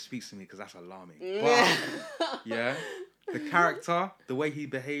to say it speaks to me because that's alarming. But, yeah, the character, the way he's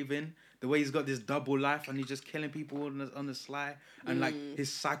behaving, the way he's got this double life and he's just killing people on the sly, and like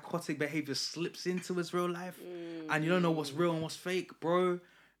his psychotic behavior slips into his real life, and you don't know what's real and what's fake, bro.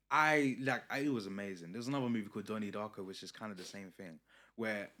 It was amazing. There's another movie called Donnie Darko, which is kind of the same thing,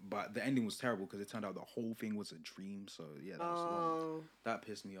 but the ending was terrible because it turned out the whole thing was a dream. So yeah, that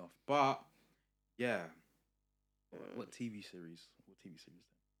pissed me off. But yeah, what TV series? What TV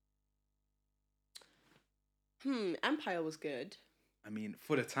series? Empire was good. I mean,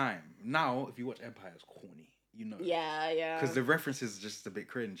 for the time. Now, if you watch Empire, it's corny. You know. Yeah. Because the reference is just a bit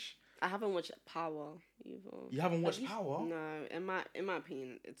cringe. I haven't watched Power either. You haven't watched Power? No, in my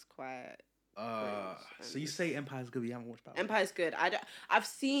opinion, it's quite. So you say Empire's good, but you haven't watched Power? Empire's good. I've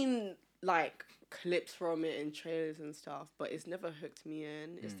seen like clips from it in trailers and stuff, but it's never hooked me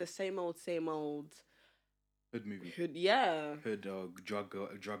in. It's the same old hood movie. Hood, yeah. Hood drug boss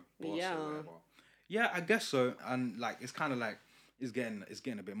yeah. or whatever. Yeah, I guess so. And like it's kind of like it's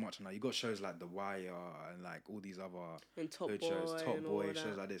getting a bit much now. You got shows like The Wire and like all these other Top Boy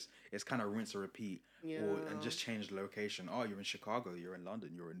shows like this. It's kind of rinse and repeat, and just change the location. Oh, you're in Chicago, you're in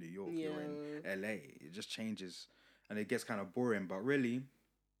London, you're in New York, you're in LA. It just changes, and it gets kind of boring. But really,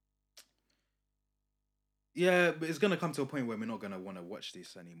 yeah, but it's gonna come to a point where we're not gonna want to watch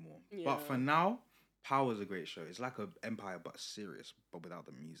this anymore. Yeah. But for now, Power's a great show. It's like an Empire but serious, but without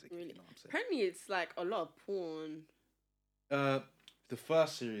the music. Really? You know what I'm saying? Apparently, it's like a lot of porn. The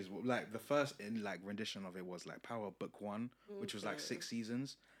first series, like the first rendition of it was like Power Book 1, which was like 6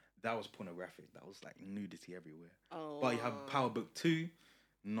 seasons. That was pornographic. That was like nudity everywhere. Oh. But you have Power Book 2,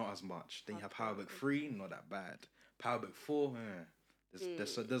 not as much. Then you have Power Book 3, not that bad. Power Book 4,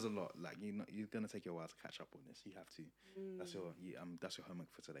 there's a lot. Like you're gonna take your while to catch up on this. You have to. That's your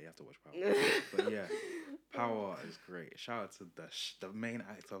homework for today. You have to watch Power. But yeah, Power is great. Shout out to the main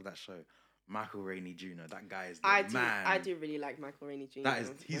actor of that show, Michael Rainey Jr. That guy is the man. I do really like Michael Rainey Jr.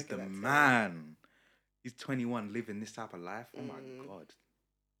 He's the man. He's 21, living this type of life. Oh my god,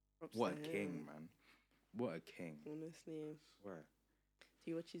 what a king, man! What a king. Honestly, I swear.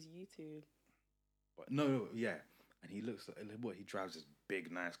 Do you watch his YouTube? But no, yeah. And he looks like he drives this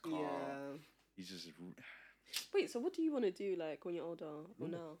big nice car. Yeah. He's just. Wait, so what do you want to do like when you're older or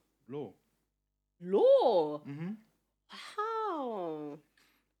now? Law. Mm-hmm. How?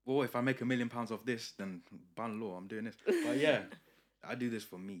 Well, if I make £1 million off this, then ban law. I'm doing this. But yeah, I do this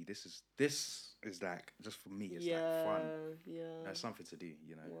for me. This is like just for me. It's like fun. Yeah. It's something to do.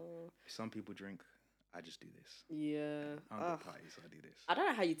 You know. Wow. Some people drink. I just do this. Yeah. I'm the party, so I do this. I don't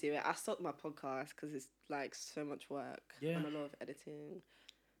know how you do it. I stopped my podcast because it's like so much work. Yeah. And a lot of editing.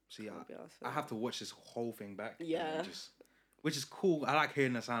 See, I have to watch this whole thing back. Yeah. Which is cool. I like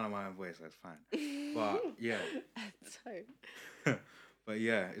hearing the sound of my own voice. That's fine. But yeah. But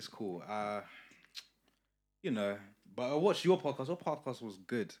yeah, it's cool. You know, but I watched your podcast. Your podcast was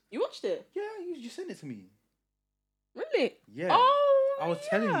good. You watched it? Yeah, you sent it to me. Really? Yeah. Oh. I was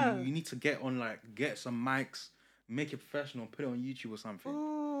telling you need to get some mics, make it professional, put it on YouTube or something.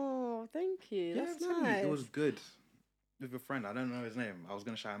 Oh, thank you. Yeah, that's nice. It was good. With a friend, I don't know his name. I was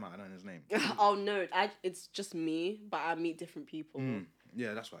gonna shout him out. I don't know his name. Oh no, it's just me, but I meet different people.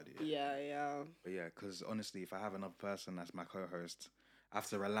 Yeah, that's what I do. Yeah. But yeah, because honestly, if I have another person that's my co-host, I have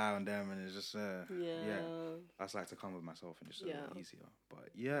to rely on them, and it's just yeah. I just like to come with myself and just a little easier. But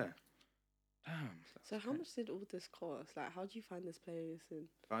yeah. Damn. So how much did all this cost? Like, how do you find this place? And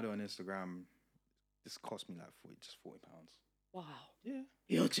found it on Instagram. This cost me like £40. Wow. Yeah.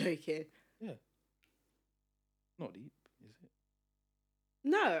 You're joking. Yeah. Not deep, is it?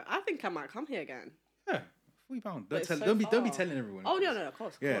 No, I think I might come here again. Yeah. £40. Don't be telling everyone. Oh no, of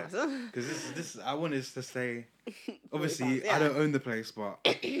course. Yeah. Because this I want this to stay. Obviously, I don't own the place, but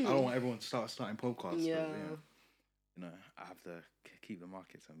I don't want everyone to starting podcasts. Yeah. You know, I have to keep the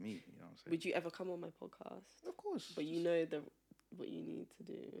market to me. You know what I'm saying? Would you ever come on my podcast? Of course. But you know what you need to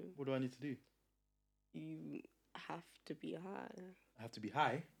do. What do I need to do? You have to be high. I have to be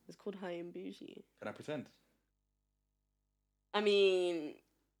high? It's called High and Bougie. Can I pretend? I mean...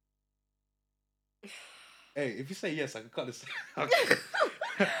 Hey, if you say yes, I can cut this.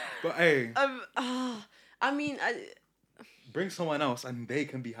 But hey... I mean... Bring someone else and they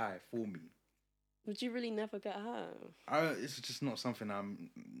can be high for me. Would you really never get high? It's just not something I'm,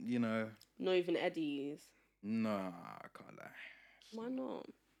 you know... Not even Eddie's? No, I can't lie. Why not?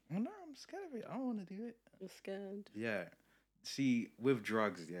 Well, no, I'm scared of it. I don't want to do it. You're scared? Yeah. See, with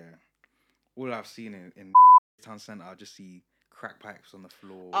drugs, all I've seen in town centre, I'll just see crack pipes on the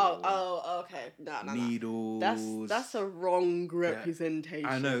floor. Oh, okay. No. Needles. That's a wrong representation.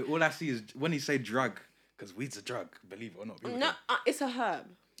 I know. All I see is when you say drug, because weed's a drug, believe it or not. No, it's a herb.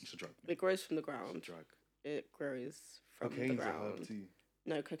 It's a drug. It grows from the ground. It's a drug. It grows from Cocaine's the ground. a herb too.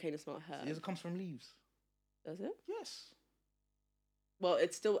 No, cocaine is not a herb. Yes, it comes from leaves. Does it? Yes. Well,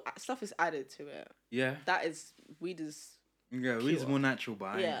 it's still stuff is added to it. Yeah. Weed is Yeah, weed is more natural,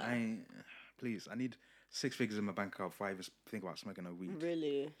 but Yeah. I ain't. Please, I need 6 figures in my bank account before I even think about smoking a weed.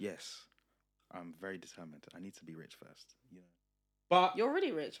 Really? Yes, I'm very determined. I need to be rich first. You know. But You're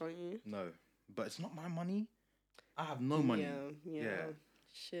already rich, aren't you? no, but it's not my money. I have no money. Yeah.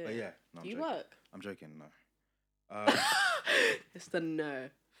 Shit. But yeah, no, I'm Do you joking. work? I'm joking. No. It's the no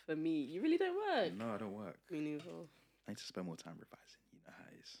for me. You really don't work. No, I don't work. Me neither. I need to spend more time revising. You know how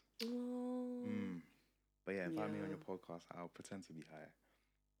it is. Oh. But yeah, invite me on Yeah. your podcast. I'll pretend to be high.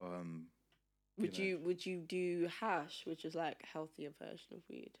 Would you do hash, which is like healthier version of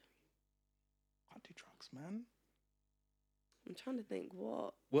weed? I do drugs, man. I'm trying to think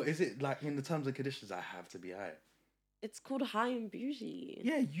what. Well, is it like in the terms and conditions I have to be high? It's called high and bougie.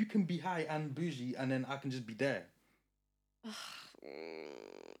 Yeah, you can be high and bougie, and then I can just be there.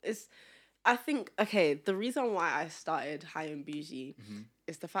 I think, okay, the reason why I started high and bougie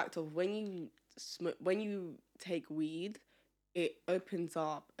is the fact of when you take weed, it opens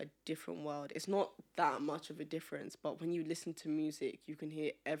up a different world. It's not that much of a difference, but when you listen to music, you can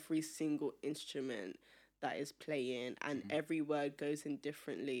hear every single instrument that is playing and every word goes in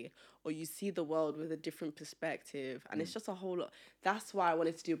differently, or you see the world with a different perspective, and it's just a whole lot. That's why I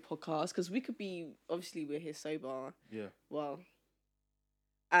wanted to do a podcast, because we're here sober. Yeah. Well,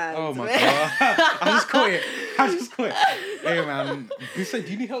 and oh my god! I just quit. Hey man, you said,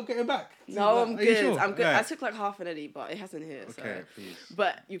 do you need help getting back? No, I'm good. Sure? I'm good. Yeah. I took like half an eddy, but it hasn't hit. Okay, So. please.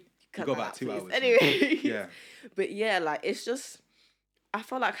 But you cut got that about out, 2 please. hours. Anyway. Yeah. But yeah, like it's just, I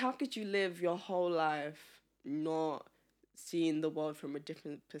feel like how could you live your whole life not seeing the world from a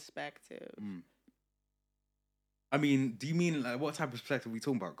different perspective? I mean, do you mean like what type of perspective are we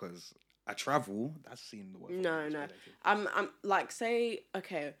talking about? Because I travel, that's seeing the world. From a No. different perspective. I'm like, say,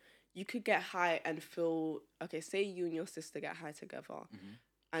 okay, you could get high and feel, okay, say you and your sister get high together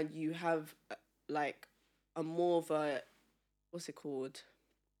and you have like a more of a, what's it called?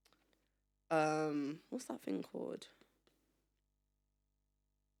 What's that thing called?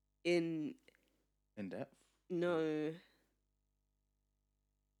 In depth? No.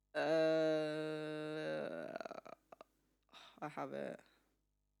 I have it.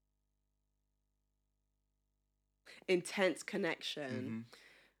 Intense connection.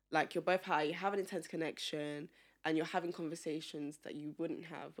 Like you're both high, you have an intense connection, and you're having conversations that you wouldn't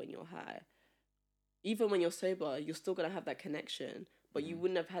have when you're high. Even when you're sober, you're still gonna have that connection, but you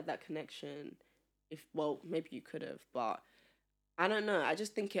wouldn't have had that connection if, well, maybe you could have, but I don't know. I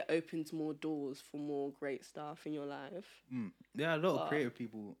just think it opens more doors for more great stuff in your life. Yeah, a lot of creative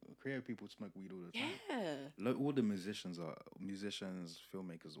people smoke weed all the time. Yeah. All the musicians,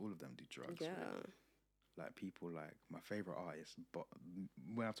 filmmakers, all of them do drugs. Yeah. Really. Like people like my favorite artist, but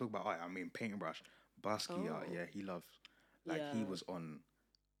when I talk about art, I mean Paintbrush, Basquiat. Yeah, he loves, he was on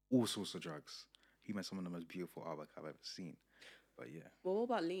all sorts of drugs. He made some of the most beautiful artwork I've ever seen. But yeah. Well, what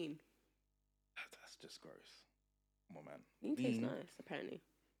about lean? That's just gross. Come on, man. Lean tastes nice, apparently.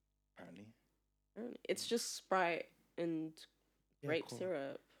 Apparently. It's just Sprite and grape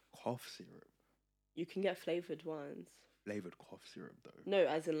syrup. Cough syrup. You can get flavoured ones. Flavoured cough syrup, though. No,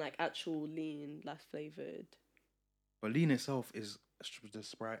 as in like actual lean that's flavoured. But lean itself is the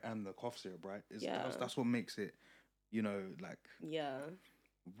Sprite and the cough syrup, right? That's what makes it, like... Yeah.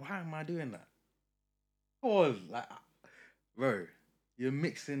 Why am I doing that? Oh, like... Bro, you're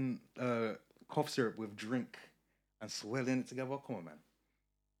mixing cough syrup with drink and swirling it together? Come on, man.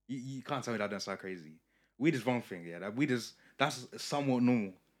 You can't tell me that don't sound crazy. Weed is one thing, yeah. That's somewhat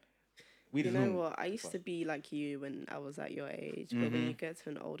normal. You know what? I used to be like you when I was at your age, but when you get to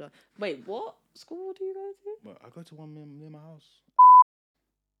an older... Wait, what school do you go to? Well, I go to one near my house.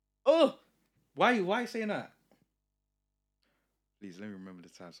 Oh! Why you saying that? Please, let me remember the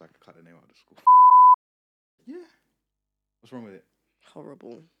time so I can cut the name out of the school. Yeah. What's wrong with it?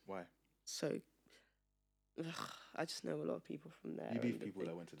 Horrible. Why? So... Ugh, I just know a lot of people from there. You beat people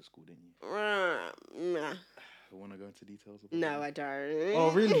that went to the school, didn't you? Nah. Want to go into details about No, that? I don't.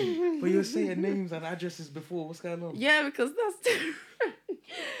 Oh, really? But you were saying names and addresses before. What's going on? Yeah, because that's different.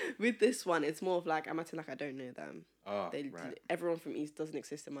 With this one, it's more of like, I'm acting like I don't know them. Oh, right. Everyone from East doesn't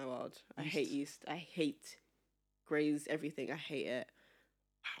exist in my world. I hate East. I hate Grays, everything. I hate it.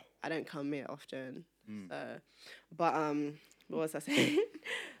 Wow. I don't come here often. So, but what was I saying?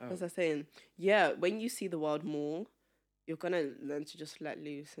 What was I saying? Yeah, when you see the world more, you're going to learn to just let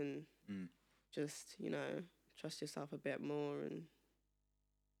loose and just, trust yourself a bit more. And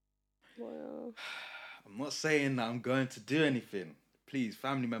well, I'm not saying that I'm going to do anything. Please,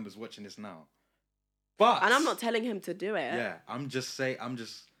 family members watching this now. But and I'm not telling him to do it. Yeah, I'm just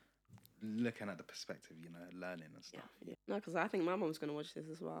looking at the perspective, learning and stuff. Yeah. No, because I think my mom's going to watch this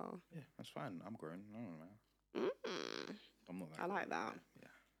as well. Yeah, that's fine. I'm grown. I don't know. I'm not that. I like that. Yeah.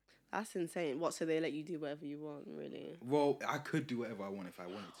 That's insane. What? So they let you do whatever you want, really? Well, I could do whatever I want if I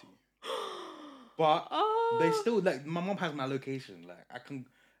wanted to, but Oh. they still like my mom has my location. Like I can,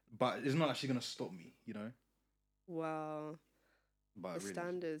 but it's not like she's gonna stop me, you know. Wow. But The really,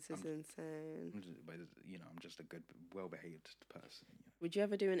 standards is I'm insane. but you know, I'm just a good, well-behaved person. You know? Would you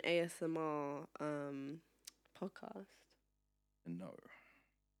ever do an ASMR podcast? No,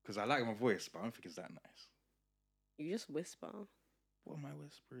 because I like my voice, but I don't think it's that nice. You just whisper. What am I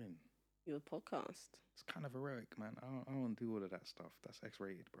whispering? Your podcast. It's kind of erotic, man. I don't do all of that stuff. That's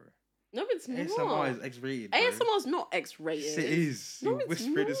X-rated, bro. No, it's not. ASMR is X-rated. ASMR's not X-rated. Yes, it is. No, You're it's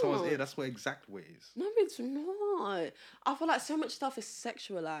whispering in someone's not. ear. That's what exactly what it is. No, it's not. I feel like so much stuff is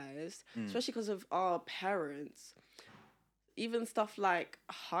sexualized, especially because of our parents. Even stuff like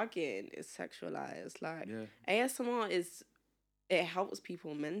hugging is sexualized. Like Yeah. ASMR is, it helps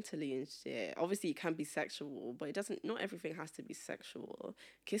people mentally and shit. Obviously, it can be sexual, but it doesn't. Not everything has to be sexual.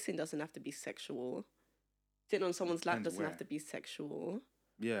 Kissing doesn't have to be sexual. Sitting on someone's lap Depends doesn't where. have to be sexual.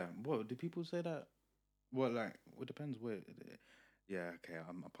 Yeah. What do people say that? Well, like, it depends where. Yeah. Okay.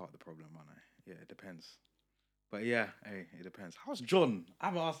 I'm a part of the problem, aren't I? Yeah. It depends. But yeah, hey, it depends. How's John? I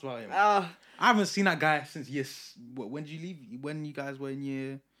haven't asked about him. I haven't seen that guy since yes. What? When did you leave? When you guys were in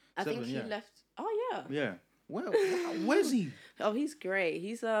year? I think 7, he yeah. left. Oh yeah. Yeah. Well, where's he? Oh, he's great.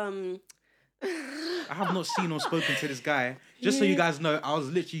 He's I have not seen or spoken to this guy. Just so you guys know, I was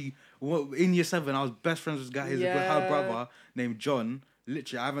literally in year 7. I was best friends with this guy. His her brother named John.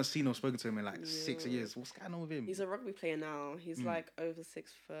 Literally, I haven't seen or spoken to him in like 6 years. What's going on with him? He's a rugby player now. He's like over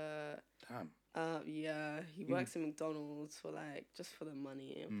 6 foot. Damn. Yeah, he works in McDonald's for like just for the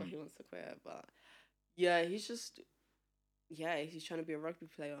money, but he wants to quit. But yeah, he's he's trying to be a rugby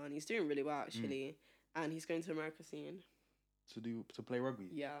player and he's doing really well actually. And he's going to America soon. To play rugby.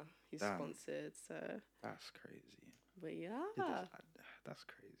 Yeah, he's sponsored. So that's crazy. But yeah, that's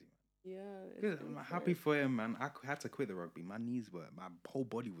crazy. Yeah, Good. I'm happy for him, man. I had to quit the rugby. My whole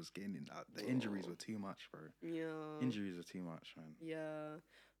body was getting in. The injuries were too much, bro. Yeah, injuries are too much, man. Yeah,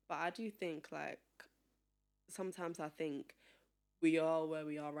 but I do think like sometimes I think we are where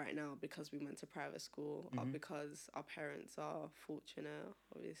we are right now because we went to private school or because our parents are fortunate,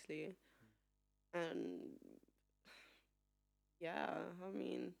 obviously, and yeah, I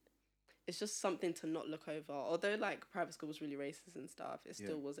mean. It's just something to not look over. Although, like, private school was really racist and stuff, it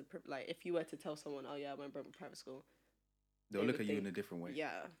still was like, if you were to tell someone, oh, yeah, I went to private school, they'll look at you in a different way.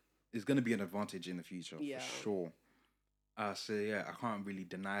 Yeah. It's going to be an advantage in the future, for sure. So, yeah, I can't really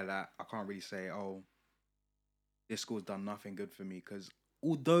deny that. I can't really say, oh, this school's done nothing good for me. Because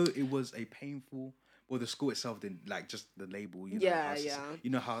although it was a painful... Well, the school itself didn't, like, just the label, you know. You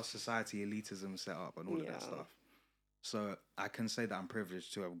know how society elitism set up and all of that stuff. So I can say that I'm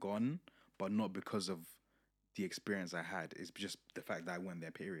privileged to have gone, but not because of the experience I had. It's just the fact that I went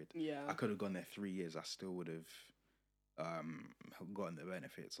there, period. Yeah. I could have gone there 3 years. I still would have gotten the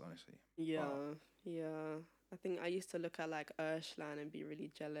benefits, honestly. Yeah, I think I used to look at, like, Urslan and be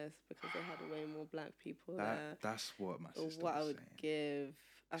really jealous because they had way more black people there. That's what my sister what was I would saying.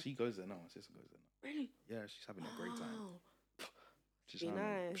 give. She goes there now. My sister goes there now. Really? Yeah, she's having a great time. She's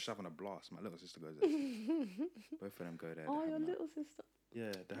having a blast. My little sister goes there. Both of them go there. Oh, your little sister.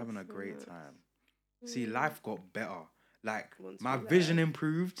 Yeah, they're having a great time. See, life got better. Like, Once my we vision left.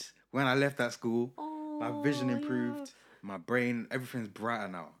 improved when I left that school. Oh, My vision improved. My brain, everything's brighter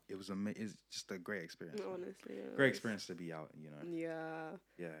now. It was it's just a great experience. Honestly, great experience to be out, you know. Yeah.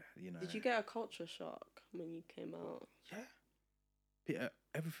 Yeah, you know. Did you get a culture shock when you came out? Yeah.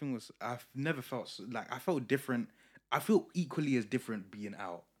 Everything was. I've never felt I felt different. I feel equally as different being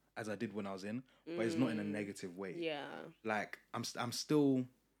out as I did when I was in, but it's not in a negative way. Yeah. Like I'm still,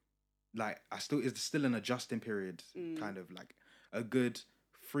 like it's still an adjusting period, kind of like a good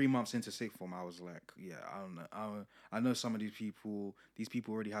 3 months into sixth form. I was like, yeah, I don't know. I know some of these people. These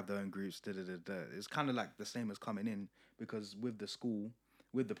people already have their own groups. It's kind of like the same as coming in because with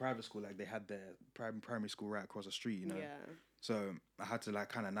the private school, like they had their primary school right across the street, you know. Yeah. So I had to like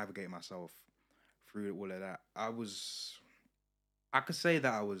kind of navigate myself through all of that. I could say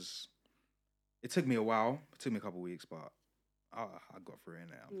that it took me a while. It took me a couple of weeks, but I got through it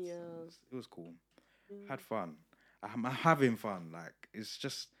now. Yeah. It was cool. Had fun. I'm having fun. Like, it's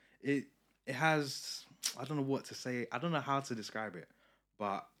just, it has, I don't know what to say. I don't know how to describe it,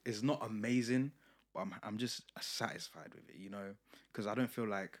 but it's not amazing, but I'm just satisfied with it, you know? Because I don't feel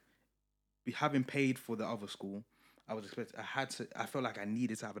like having paid for the other school, I felt like I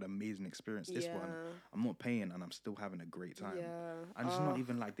needed to have an amazing experience. This one, I'm not paying and I'm still having a great time. Yeah. And it's not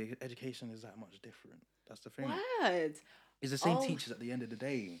even like the education is that much different. That's the thing. What? It's the same teachers at the end of the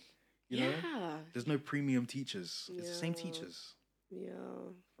day. You know, Yeah. there's no premium teachers. It's the same Yeah. teachers,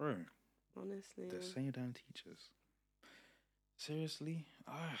 Yeah. bro. Honestly. The same damn teachers. Seriously,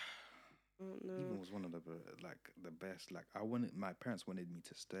 I don't know. even was one of the the best. Like my parents wanted me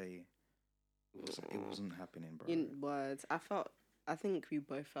to stay. It wasn't happening, bro. In words, I think we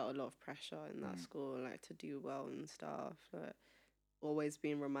both felt a lot of pressure in that school, like to do well and stuff. Like, always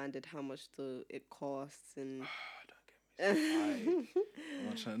being reminded how much it costs and. Don't get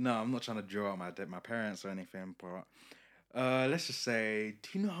me started. I'm not trying to draw out my parents or anything, but let's just say,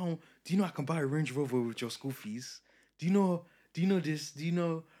 do you know I can buy a Range Rover with your school fees? Do you know this? Do you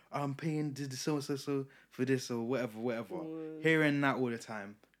know I'm paying the so for this or whatever? Hearing that all the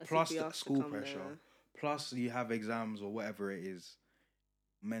time, plus the school pressure, plus you have exams or whatever it is.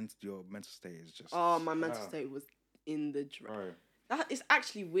 Your mental state is just. Oh, my mental state was in the drain. That is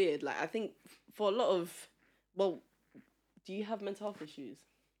actually weird. Like, I think for a lot of, do you have mental health issues?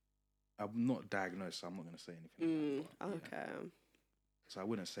 I'm not diagnosed, so I'm not gonna say anything. Okay. So I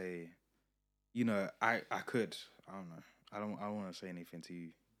wouldn't say, you know, I could. I don't know. I don't want to say anything to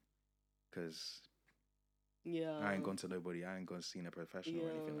you, because I ain't gone to nobody. I ain't gone seen a professional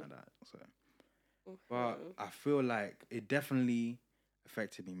or anything like that. So, but I feel like it definitely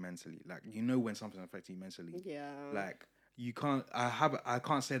affected me mentally. Like, you know, when something affects you mentally. Yeah. Like, you can't. I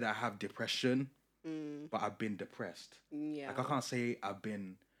can't say that I have depression, but I've been depressed. Yeah. Like, I can't say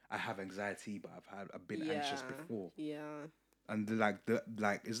I have anxiety, but I've been anxious before. Yeah. And it's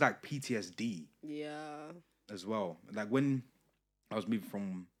like PTSD. Yeah. As well. Like, when I was moving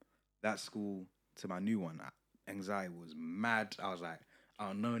from that school to my new one, anxiety was mad. I was like, I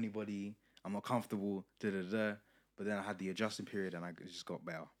don't know anybody. I'm not comfortable. But then I had the adjusting period and I just got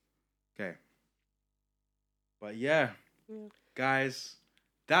better. Okay. But yeah, guys,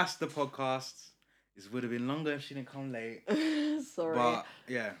 that's the podcast. This would have been longer if she didn't come late. Sorry. But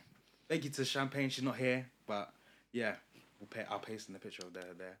yeah, thank you to Champagne. She's not here, but yeah, I'll paste in the picture of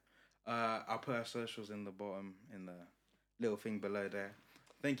her there. I'll put our socials in the bottom, in the little thing below there.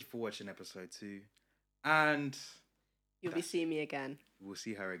 Thank you for watching episode 2. And you'll be seeing me again. We'll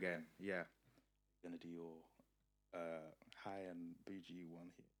see her again. Yeah. You're going to do your high and bougie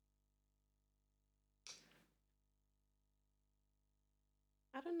one here.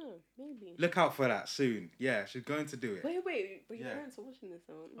 I don't know. Maybe. Look out for that soon. Yeah, she's going to do it. Wait. But your parents are watching this,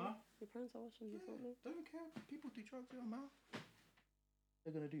 aren't they? Huh? Your parents are watching this, aren't they? Don't care. People do drugs in their mouth.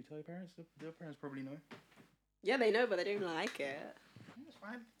 They're going to do. Tell your parents. Their parents probably know. Yeah, they know, but they don't like it. That's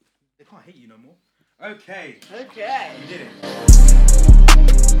fine. They can't hate you no more. Okay. You did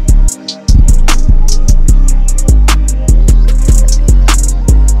it.